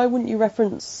was like, why wouldn't you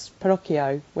reference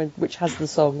Pinocchio which has the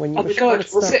song when you? Oh my god,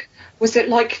 was it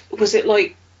like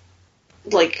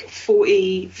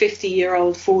 40,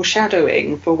 50-year-old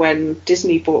foreshadowing for when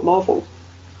Disney bought Marvel?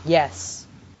 Yes.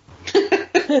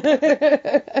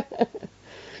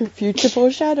 Future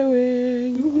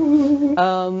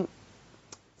foreshadowing.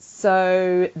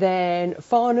 So then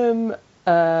Farnham.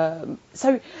 So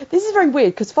this is very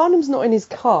weird because Farnham's not in his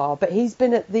car, but he's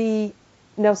been at the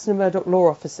Nelson and Murdoch law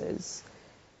offices.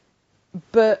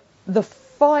 But the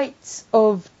fight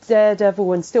of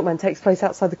Daredevil and Stiltman takes place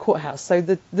outside the courthouse, so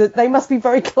they must be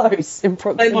very close in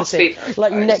proximity. They must be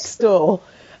like close. Next door.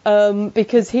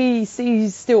 Because he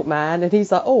sees Stiltman and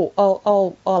he's like, oh,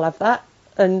 I'll have that,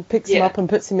 and picks him up and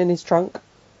puts him in his trunk.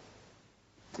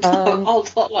 I'll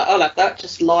have that,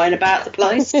 just lying about the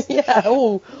place. Yeah,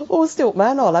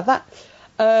 Stiltman, I'll have that.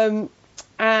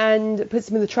 And puts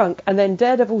him in the trunk, and then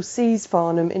Daredevil sees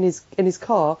Farnham in his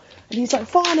car, and he's like,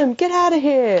 Farnham, get out of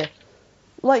here!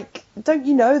 Like, don't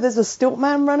you know there's a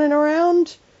Stiltman running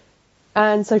around?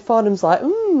 And so Farnham's like,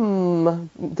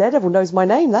 Daredevil knows my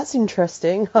name, that's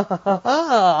interesting. With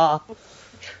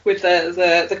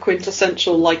the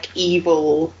quintessential, like,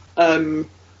 evil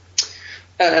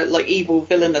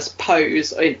villainous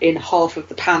pose in half of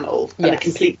the panel, and a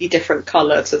completely different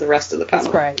colour to the rest of the panel.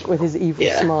 It's great, with his evil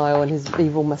smile and his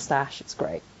evil moustache. It's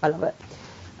great. I love it.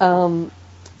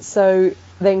 So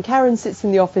then Karen sits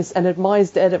in the office and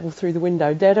admires Daredevil through the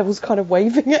window. Daredevil's kind of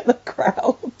waving at the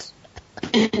crowd.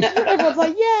 Everyone's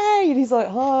like, yay! And he's like,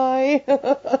 hi.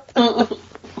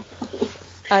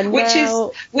 And which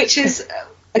is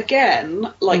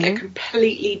again, like a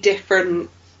completely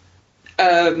different...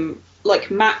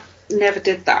 like, Matt never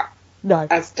did that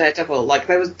as Daredevil. Like,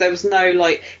 there was no,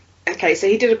 like... Okay, so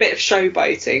he did a bit of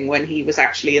showboating when he was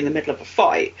actually in the middle of a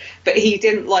fight, but he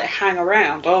didn't, like, hang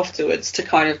around afterwards to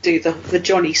kind of do the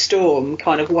Johnny Storm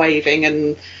kind of waving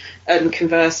and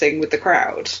conversing with the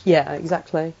crowd. Yeah,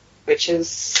 exactly. Which is...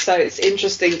 So it's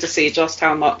interesting to see just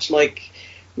how much, like,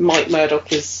 Mike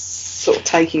Murdock is sort of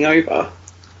taking over.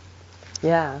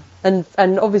 Yeah. And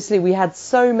obviously we had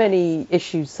so many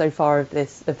issues so far of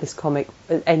this comic,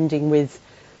 ending with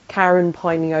Karen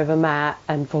pining over Matt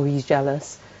and Foggy's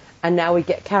jealous, and now we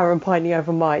get Karen pining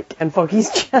over Mike and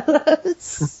Foggy's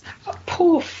jealous.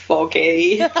 Poor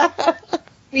Foggy.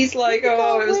 He's like,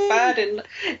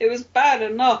 it was bad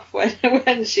enough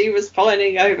when she was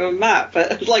pining over Matt,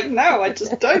 but like now I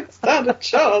just don't stand a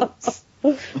chance.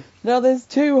 Now there's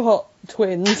 2 hot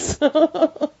twins.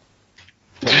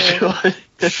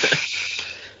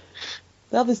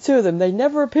 Now there's 2 of them. They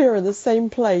never appear in the same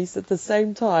place at the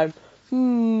same time.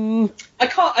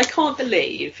 I can't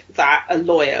believe that a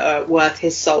lawyer worth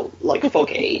his salt like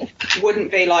Foggy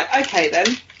wouldn't be like, okay then,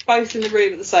 both in the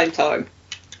room at the same time.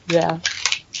 Yeah.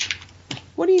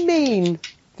 What do you mean,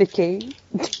 Vicky?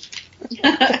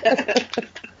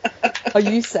 Are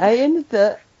you saying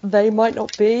that they might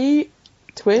not be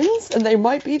twins and they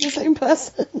might be the same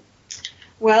person?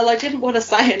 Well, I didn't want to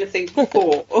say anything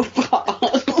before, but...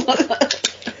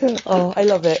 Oh, I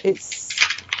love it.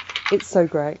 It's so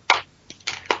great.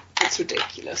 It's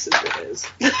ridiculous, as it is.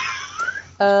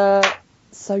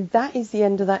 So that is the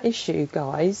end of that issue,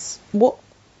 guys. What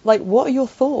are your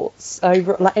thoughts?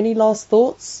 Any last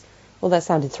thoughts? Well, that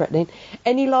sounded threatening.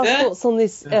 Any last thoughts on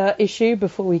this issue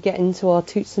before we get into our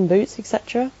toots and boots,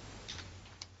 etc.?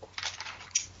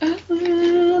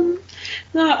 No,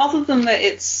 other than that,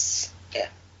 it's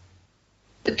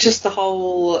just the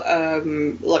whole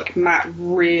like Matt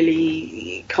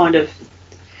really kind of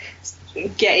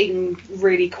getting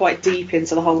really quite deep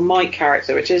into the whole Mike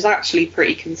character, which is actually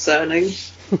pretty concerning.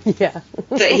 Yeah.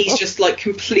 That he's just like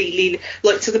completely,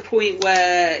 like, to the point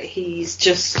where he's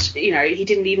just, he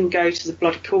didn't even go to the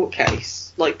bloody court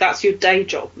case. Like, that's your day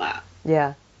job, Matt.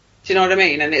 Yeah. Do you know what I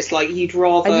mean? And it's like, you'd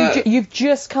rather... And you've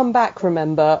just come back,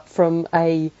 remember, from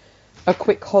a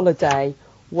quick holiday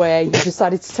where you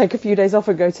decided to take a few days off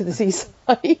and go to the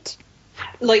seaside.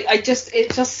 Like, it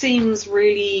just seems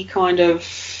really kind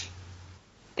of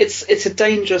it's a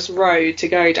dangerous road to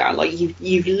go down. Like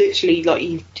you've literally like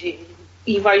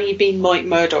you've only been Mike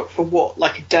Murdock for what,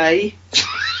 like a day,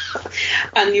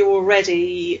 and you're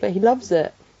already. But he loves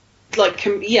it. Like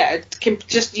you're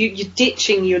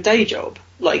ditching your day job.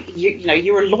 Like you know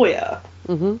you're a lawyer.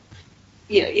 Mm-hmm.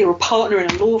 You know, you're a partner in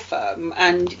a law firm,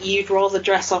 and you'd rather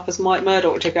dress up as Mike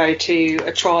Murdock to go to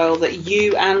a trial that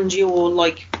you and your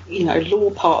law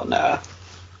partner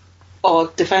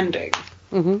are defending.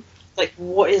 Mm-hmm. Like,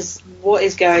 what is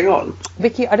going on?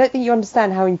 Vicky, I don't think you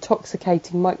understand how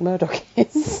intoxicating Mike Murdock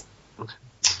is.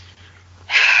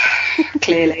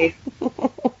 Clearly.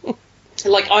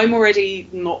 Like, I'm already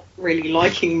not really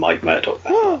liking Mike Murdock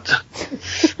that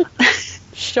much.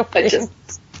 Shocking.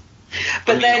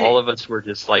 But then all of us were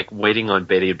just like waiting on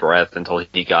bated breath until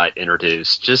he got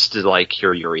introduced, just to like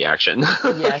hear your reaction.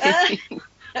 Yes.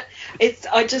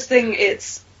 I just think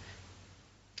it's.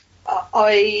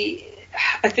 I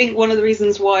think one of the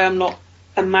reasons why I'm not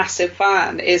a massive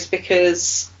fan is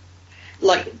because,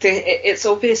 like, it's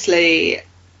obviously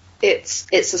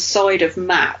it's a side of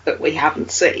Matt that we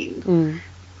haven't seen,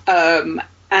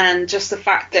 and just the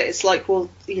fact that it's like, well,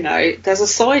 you know,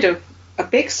 there's a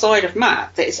big side of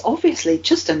Matt that is obviously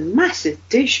just a massive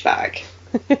douchebag.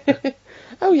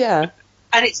 Oh yeah,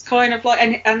 and it's kind of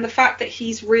like, and the fact that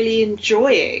he's really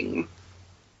enjoying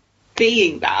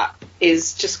being that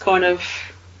is just kind of,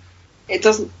 it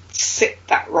doesn't sit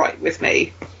that right with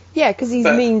me. Yeah, because he's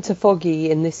mean to Foggy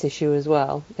in this issue as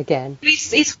well. Again,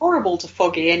 he's horrible to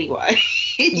Foggy anyway.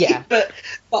 Yeah, but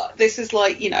this is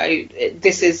like, you know,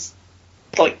 this is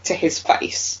like to his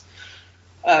face.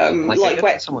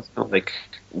 It's almost kind of like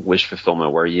wish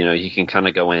fulfillment, where, you know, he can kind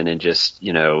of go in and just,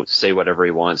 you know, say whatever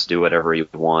he wants, do whatever he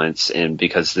wants, and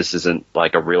because this isn't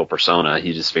like a real persona,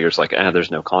 he just figures like, there's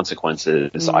no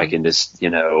consequences. I can just, you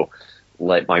know,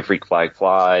 let my freak flag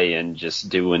fly and just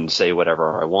do and say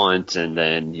whatever I want, and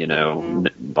then, you know,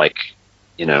 like,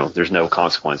 you know, there's no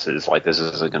consequences. Like, this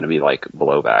isn't going to be like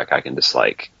blowback. I can just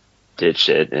like ditch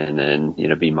it and then, you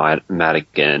know, be mad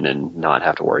again and not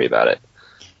have to worry about it.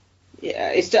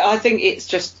 Yeah, I think it's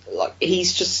just like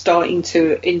he's just starting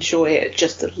to enjoy it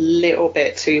just a little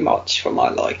bit too much for my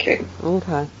liking.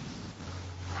 Okay.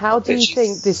 How do you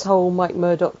think this whole Mike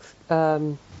Murdock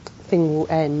thing will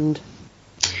end?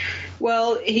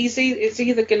 Well, it's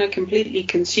either going to completely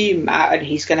consume Matt and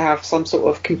he's going to have some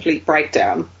sort of complete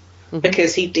breakdown,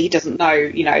 because he doesn't know,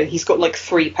 you know, he's got like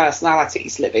 3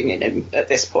 personalities living in him at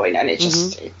this point, and it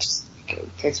just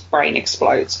his brain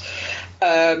explodes.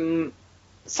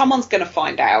 Someone's going to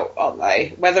find out, aren't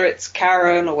they? Whether it's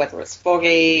Karen or whether it's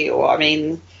Foggy, or, I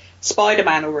mean,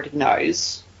 Spider-Man already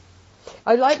knows.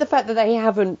 I like the fact that they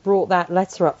haven't brought that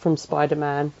letter up from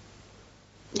Spider-Man.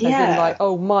 As in, like,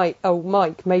 oh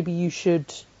Mike, maybe you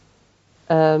should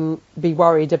be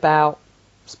worried about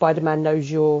Spider-Man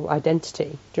knows your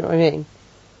identity. Do you know what I mean?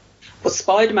 Well,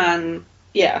 Spider-Man,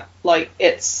 yeah, like,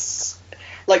 it's...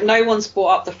 Like, no one's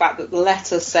brought up the fact that the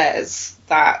letter says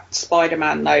that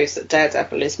Spider-Man knows that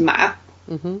Daredevil is Matt.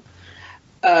 Mm-hmm.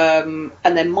 And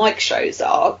then Mike shows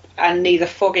up, and neither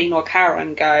Foggy nor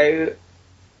Karen go,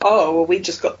 oh, well, we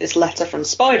just got this letter from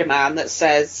Spider-Man that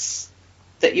says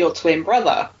that your twin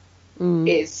brother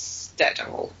is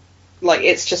Daredevil. Like,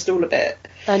 it's just all a bit...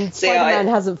 And Spider-Man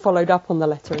hasn't followed up on the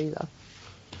letter either.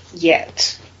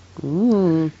 Yet.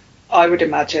 I would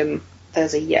imagine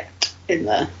there's a yet in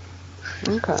there.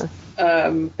 Okay.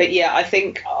 But yeah, I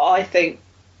think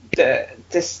that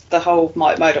the whole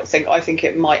Mike Murdock thing, I think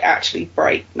it might actually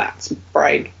break Matt's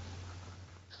brain.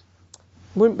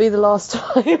 Wouldn't be the last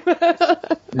time,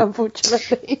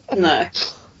 unfortunately. No.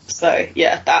 So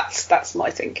yeah, that's my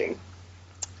thinking.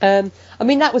 I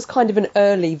mean, that was kind of an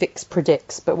early Vix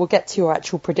predicts, but we'll get to your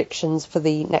actual predictions for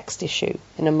the next issue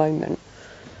in a moment.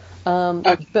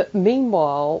 Okay. But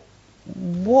meanwhile,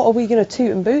 what are we going to toot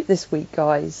and boot this week,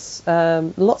 guys?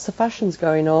 Lots of fashions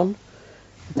going on.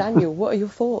 Daniel, what are your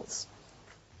thoughts?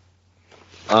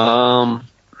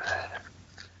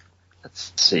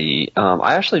 Let's see.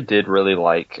 I actually did really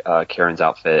like Karen's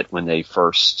outfit when they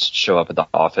first show up at the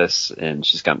office, and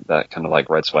she's got that kind of like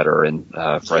red sweater and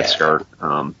red skirt.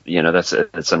 You know,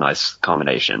 it's a nice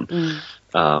combination.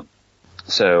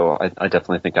 So I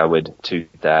definitely think I would toot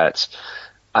that.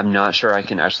 I'm not sure I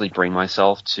can actually bring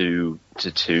myself to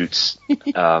toot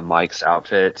Mike's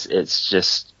outfit. It's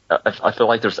just, I feel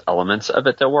like there's elements of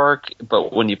it that work,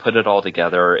 but when you put it all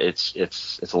together, it's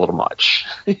a little much.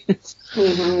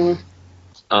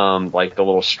 Like the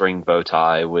little string bow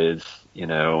tie with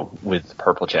the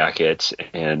purple jacket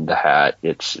and the hat.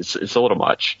 It's a little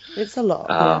much. It's a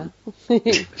lot.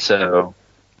 So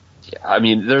Yeah, I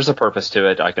mean, there's a purpose to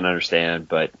it. I can understand,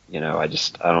 but I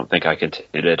don't think I can take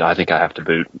it. I think I have to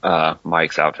boot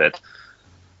Mike's outfit.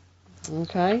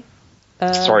 Okay.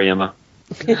 Sorry, Emma.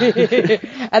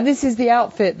 And this is the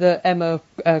outfit that Emma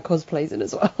cosplays in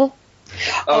as well.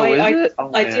 Oh, is it?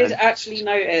 I did actually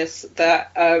notice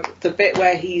that the bit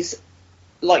where he's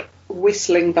like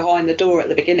whistling behind the door at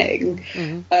the beginning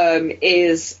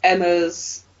is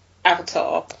Emma's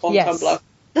avatar on Tumblr.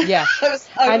 Yeah,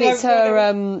 and it's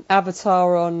her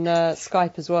avatar on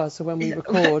Skype as well. So when we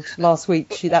record last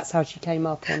week, that's how she came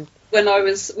up on. When I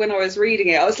was reading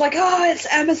it, I was like, "Oh, it's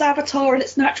Emma's avatar in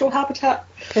its natural habitat."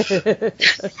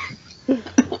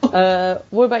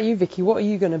 What about you, Vicky? What are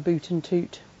you going to boot and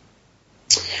toot?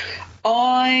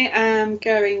 I am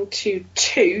going to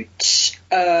toot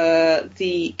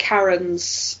the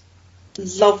Karen's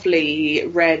lovely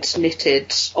red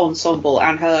knitted ensemble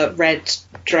and her red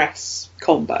dress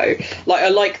combo. Like, I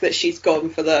like that she's gone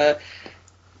for the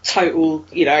total,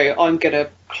 I'm going to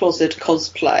closet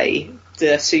cosplay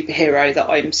the superhero that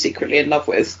I'm secretly in love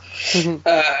with.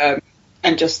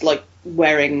 And just like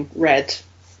wearing red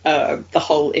the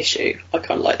whole issue. I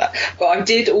kind of like that. But I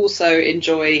did also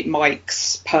enjoy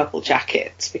Mike's purple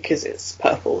jacket because it's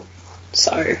purple.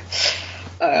 So,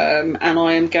 and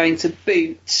I am going to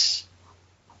boot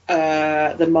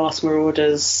the Masked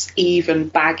Marauders'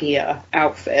 even baggier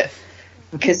outfit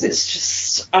because it's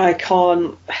just I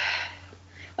can't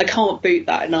boot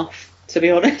that enough, to be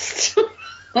honest.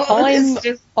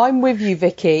 I'm with you,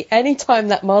 Vicky. Anytime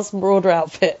that Masked Marauder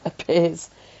outfit appears,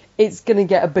 it's going to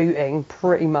get a booting,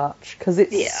 pretty much, because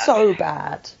it's so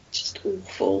bad. Just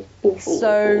awful.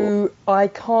 So I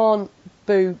can't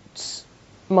boot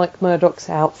Mike Murdock's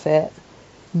outfit,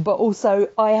 but also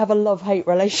I have a love-hate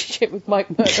relationship with Mike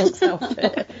Murdock's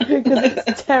outfit because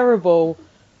it's terrible,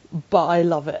 but I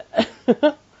love it.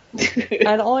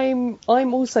 And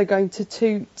I'm also going to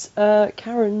toot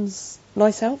Karen's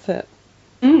nice outfit.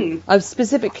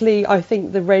 Specifically, I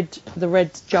think the red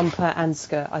jumper and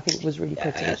skirt I think was really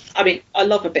pretty. I mean, I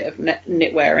love a bit of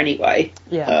knitwear anyway.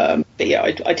 Yeah. But yeah,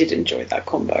 I did enjoy that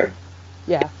combo.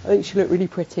 Yeah, I think she looked really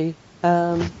pretty.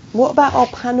 What about our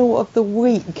panel of the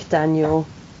week, Daniel?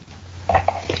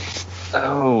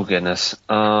 Oh goodness.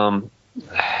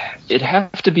 It'd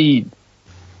have to be.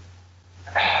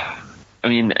 I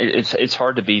mean, it's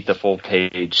hard to beat the full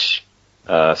page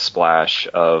splash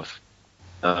of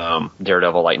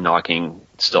Daredevil like knocking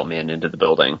Stiltman into the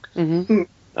building with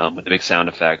the big sound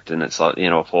effect, and it's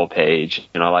a full page.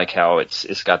 And I like how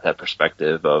it's got that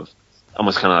perspective of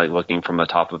almost kind of like looking from the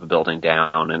top of a building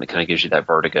down, and it kind of gives you that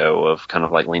vertigo of kind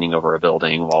of like leaning over a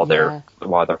building while they're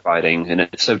fighting, and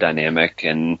it's so dynamic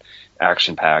and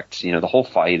action packed. The whole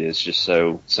fight is just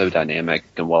so dynamic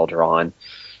and well drawn.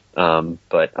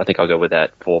 But I think I'll go with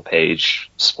that full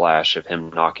page splash of him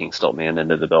knocking Stiltman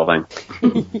into the building.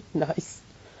 Nice.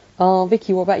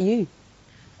 Vicky, what about you?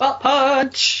 Butt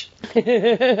punch.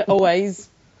 Always.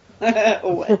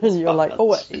 Always. You're like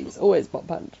always butt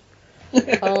punch.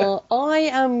 I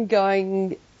am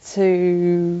going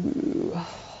to.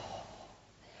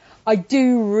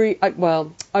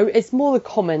 It's more the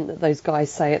comment that those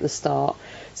guys say at the start.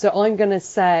 So I'm going to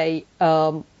say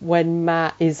when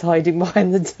Matt is hiding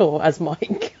behind the door as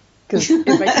Mike, because it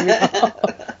makes me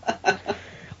laugh.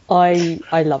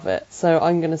 I love it. So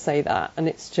I'm going to say that, and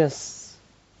that's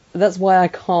why I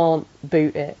can't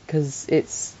boot it, because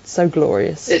it's so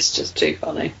glorious. It's just too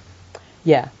funny.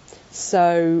 Yeah.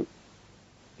 So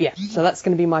that's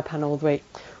going to be my panel of the week.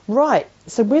 Right.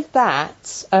 So with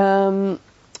that,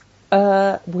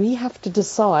 we have to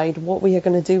decide what we are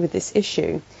going to do with this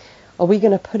issue. Are we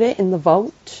going to put it in the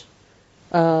vault?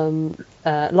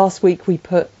 Last week we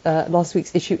put last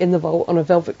week's issue in the vault on a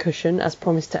velvet cushion, as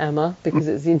promised to Emma, because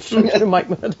it's the introduction of Mike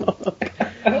Murdock.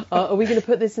 Are we going to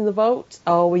put this in the vault?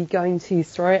 Are we going to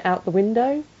throw it out the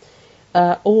window?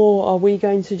 Or are we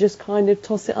going to just kind of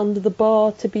toss it under the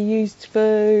bar to be used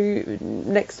for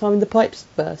next time the pipes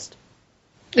burst?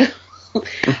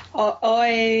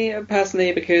 I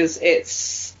personally, because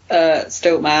it's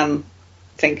Stiltman,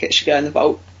 think it should go in the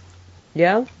vault.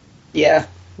 Yeah? Yeah.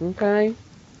 Okay.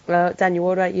 Daniel,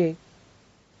 what about you?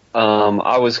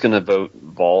 I was going to vote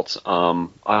vault.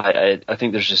 I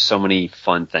think there's just so many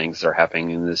fun things that are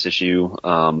happening in this issue.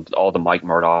 All the Mike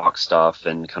Murdock stuff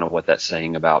and kind of what that's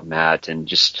saying about Matt and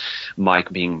just Mike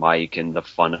being Mike and the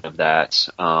fun of that.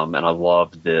 And I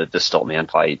love the Stiltman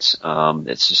fight.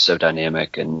 It's just so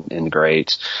dynamic and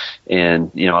great.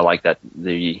 And, I like that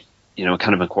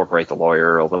kind of incorporate the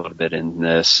lawyer a little bit in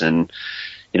this, and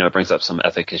it brings up some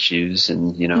ethic issues,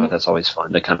 and, that's always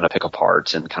fun to kind of pick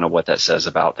apart and kind of what that says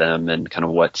about them and kind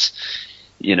of what's,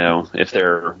 if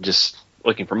they're just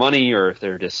looking for money or if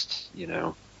they're just,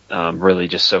 really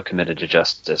just so committed to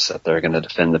justice that they're going to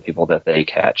defend the people that they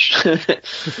catch.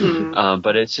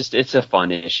 But it's a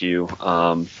fun issue,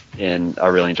 and I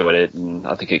really enjoyed it, and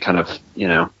I think it kind of,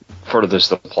 furthers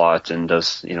the plot and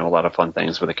does, a lot of fun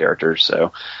things with the characters.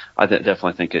 So I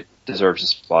definitely think it deserves a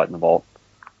spot in the vault.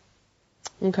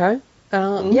 Okay.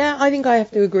 Yeah, I think I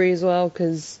have to agree as well,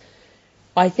 because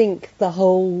I think the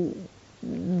whole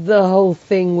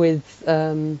thing with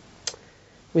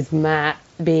Matt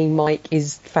being Mike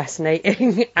is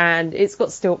fascinating, and it's got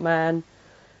Stiltman.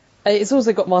 It's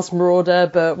also got Masked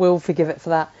Marauder, but we'll forgive it for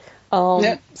that.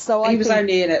 So he was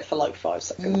only in it for like 5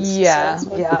 seconds. Yeah,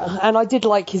 yeah. And I did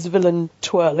like his villain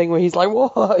twirling, where he's like,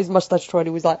 whoa, his mustache twirling.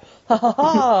 He was like, ha ha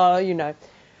ha,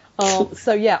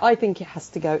 So yeah, I think it has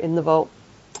to go in the vault.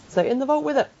 So in the vault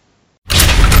with it.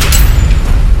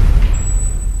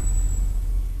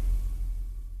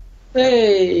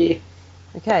 Hey.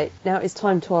 Okay, now it's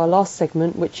time to our last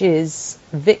segment, which is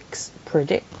Vix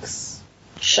Predicts.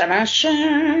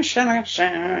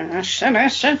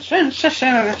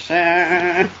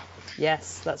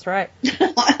 Yes, that's right.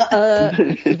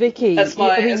 Vicky, that's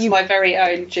my very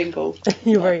own jingle.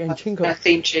 Your very own jingle. My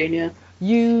theme tune, yeah.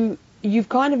 You've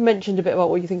kind of mentioned a bit about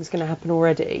what you think is going to happen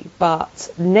already,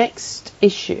 but next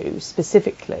issue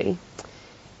specifically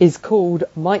is called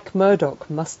Mike Murdock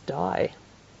Must Die.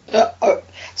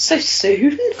 So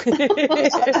soon?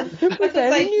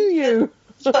 I knew you.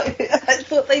 I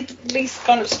thought they'd at least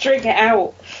kind of string it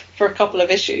out for a couple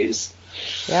of issues.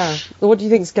 Yeah. What do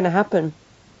you think is going to happen?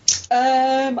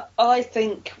 I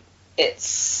think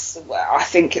it's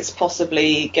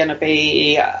possibly going to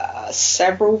be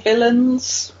several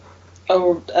villains,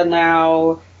 and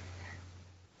now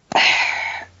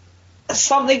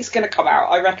something's going to come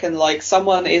out. I reckon, like,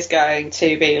 someone is going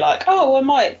to be like, oh, well,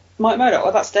 Mike Murdock,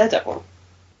 well, that's Daredevil.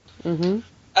 Mm-hmm.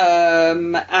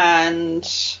 And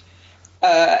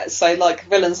so, like,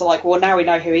 villains are like, well, now we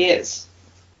know who he is,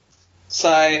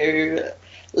 so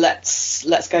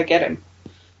let's go get him.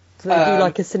 So they do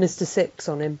like a Sinister Six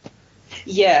on him.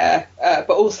 Yeah,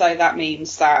 but also that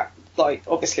means that, like,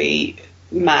 obviously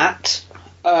Matt,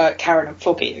 Karen and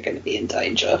Foggy are going to be in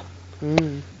danger.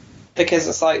 Because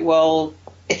it's like, well,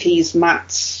 if he's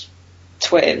Matt's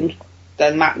twin,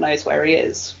 then Matt knows where he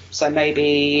is. So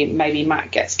maybe Matt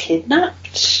gets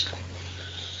kidnapped.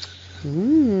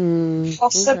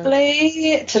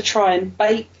 Possibly, to try and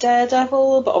bait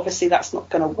Daredevil, but obviously that's not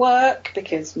going to work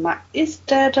because Matt is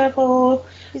Daredevil.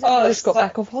 He's just got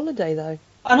back off holiday, though.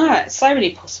 I know, so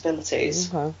many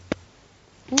possibilities. Okay.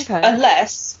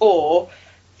 Unless, or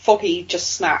Foggy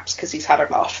just snaps because he's had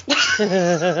enough.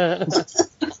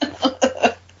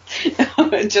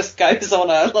 And just goes on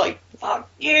a, like, fuck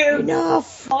you!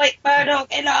 Enough! Mike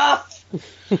Murdock, enough!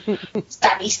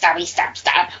 Stabby, stabby, stab,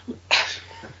 stab.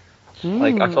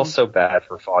 Like, I felt so bad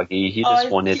for Foggy. He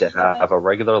just wanted to have a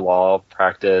regular law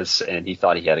practice, and he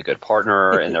thought he had a good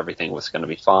partner, and everything was going to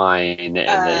be fine, and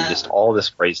then just all this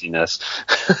craziness.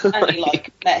 And he,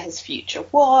 like, met his future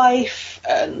wife,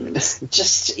 and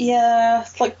just, yeah,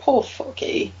 like, poor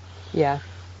Foggy. Yeah.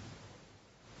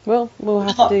 Well,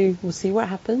 we'll see what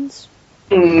happens.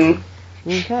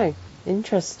 Okay,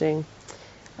 interesting.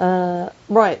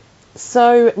 Right.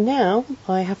 So now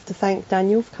I have to thank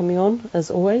Daniel for coming on, as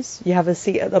always. You have a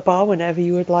seat at the bar whenever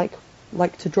you would like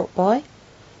to drop by.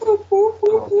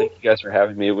 Oh, thank you guys for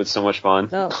having me. It was so much fun.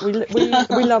 No,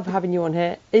 we love having you on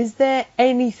here. Is there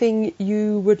anything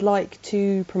you would like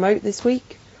to promote this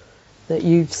week that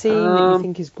you've seen that you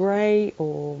think is great,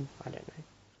 or I don't know?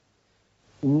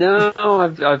 No,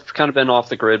 I've kind of been off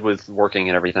the grid with working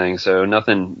and everything, so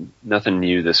nothing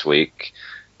new this week.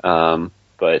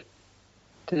 But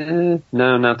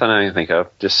no, nothing I can think of.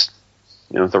 Just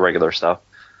the regular stuff.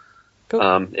 Cool.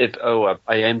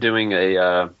 I am doing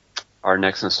our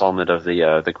next installment of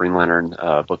the Green Lantern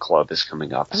book club is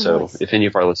coming up. So nice. If any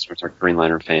of our listeners are Green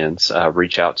Lantern fans,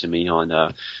 reach out to me on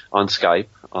Skype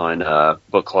on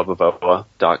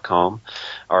bookclubofoa.com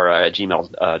or at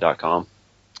gmail.com.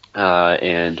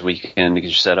 And we can get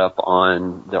you set up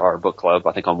on our book club.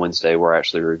 I think on Wednesday we're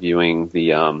actually reviewing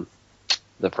the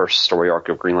first story arc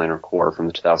of Green Lantern Corps from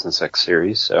the 2006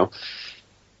 series. So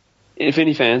if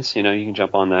any fans, you can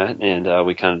jump on that, and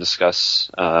we kind of discuss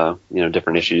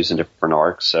different issues and different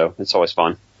arcs. So it's always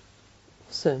fun.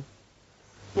 Awesome.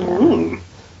 Yeah.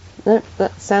 No,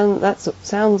 that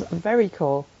sounds very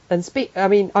cool. And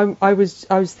I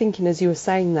was thinking as you were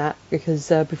saying that, because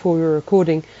before we were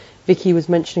recording, Vicky was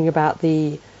mentioning about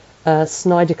the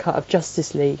Snyder cut of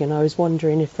Justice League, and I was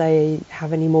wondering if they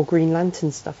have any more Green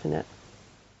Lantern stuff in it.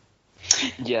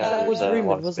 Yeah, that was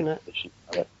rumoured, wasn't it?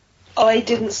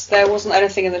 There wasn't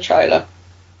anything in the trailer.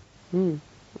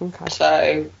 Okay.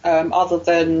 So, other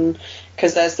than,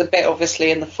 because there's the bit obviously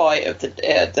in the fight of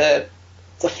the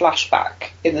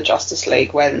flashback in the Justice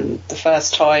League when the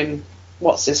first time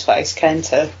what's his face came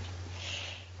to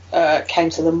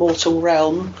the mortal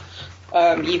realm.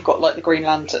 You've got like the Green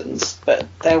Lanterns, but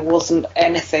there wasn't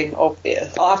anything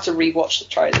obvious. I'll have to rewatch the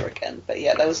trailer again, but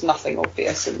yeah, there was nothing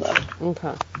obvious in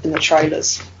the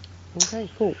trailers. Okay,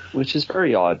 cool. Which is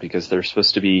very odd because they're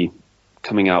supposed to be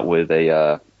coming out with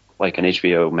an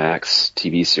HBO Max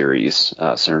TV series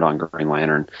centered on Green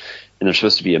Lantern, and there's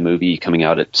supposed to be a movie coming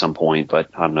out at some point, but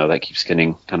I don't know, that keeps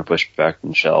getting kind of pushed back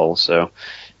in shelves. So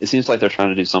it seems like they're trying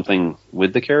to do something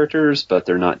with the characters, but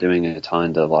they're not doing a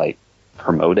ton to like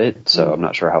promote it. So I'm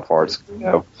not sure how far it's going to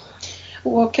go.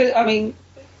 Well, I mean,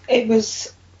 it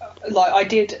was like I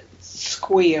did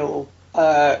squeal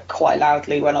quite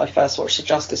loudly when I first watched the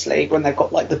Justice League, when they've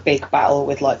got like the big battle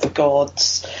with like the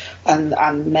gods and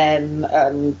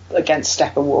men against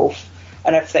Steppenwolf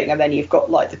and everything, and then you've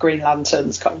got like the Green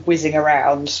Lanterns kind of whizzing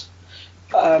around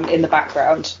in the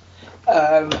background,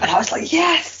 and I was like,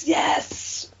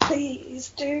 yes, please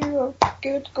do a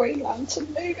good Green Lantern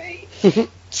movie.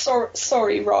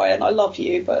 Sorry, Ryan, I love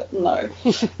you, but no.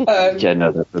 Yeah,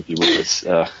 no, that movie was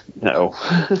no.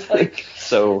 Like,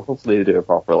 so hopefully they do it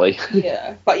properly.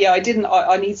 Yeah, but yeah, I didn't.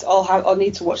 I'll need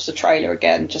to watch the trailer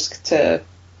again just to.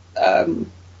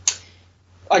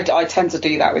 I tend to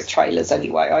do that with trailers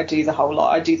anyway. I do the whole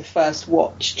lot. I do the first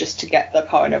watch just to get the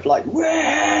kind of like,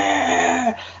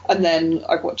 and then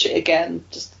I watch it again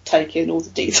just to take in all the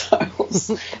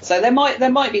details. So there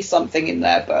might be something in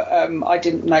there, but I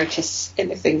didn't notice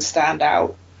anything stand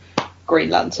out Green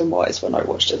Lantern wise when I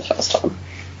watched it the first time.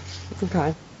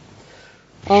 Okay.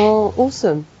 Oh,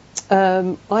 awesome.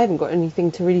 I haven't got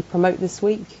anything to really promote this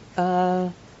week.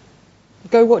 Go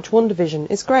watch WandaVision.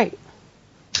 It's great.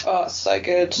 Oh, it's so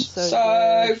good.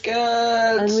 So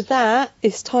good. And with that,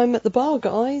 it's time at the bar,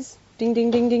 guys. Ding, ding,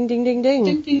 ding, ding, ding, ding, ding.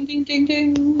 Ding, ding, ding, ding,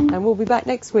 ding. And we'll be back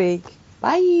next week.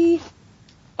 Bye.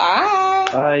 Bye.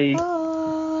 Bye.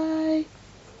 Bye.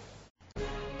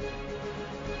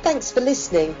 Thanks for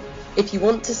listening. If you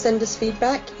want to send us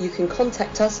feedback, you can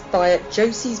contact us via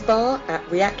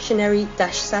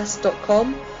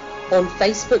josiesbar@reactionary-sas.com, on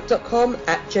facebook.com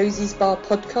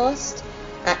 @josiesbarpodcast,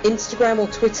 at Instagram or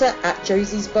Twitter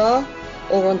 @josiesbar,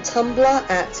 or on Tumblr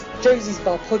at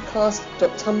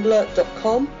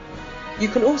josiesbarpodcast.tumblr.com. You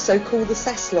can also call the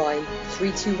SAS line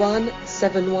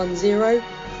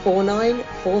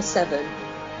 321-710-4947.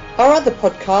 Our other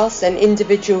podcasts and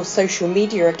individual social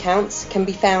media accounts can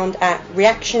be found at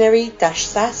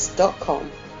reactionary-sas.com.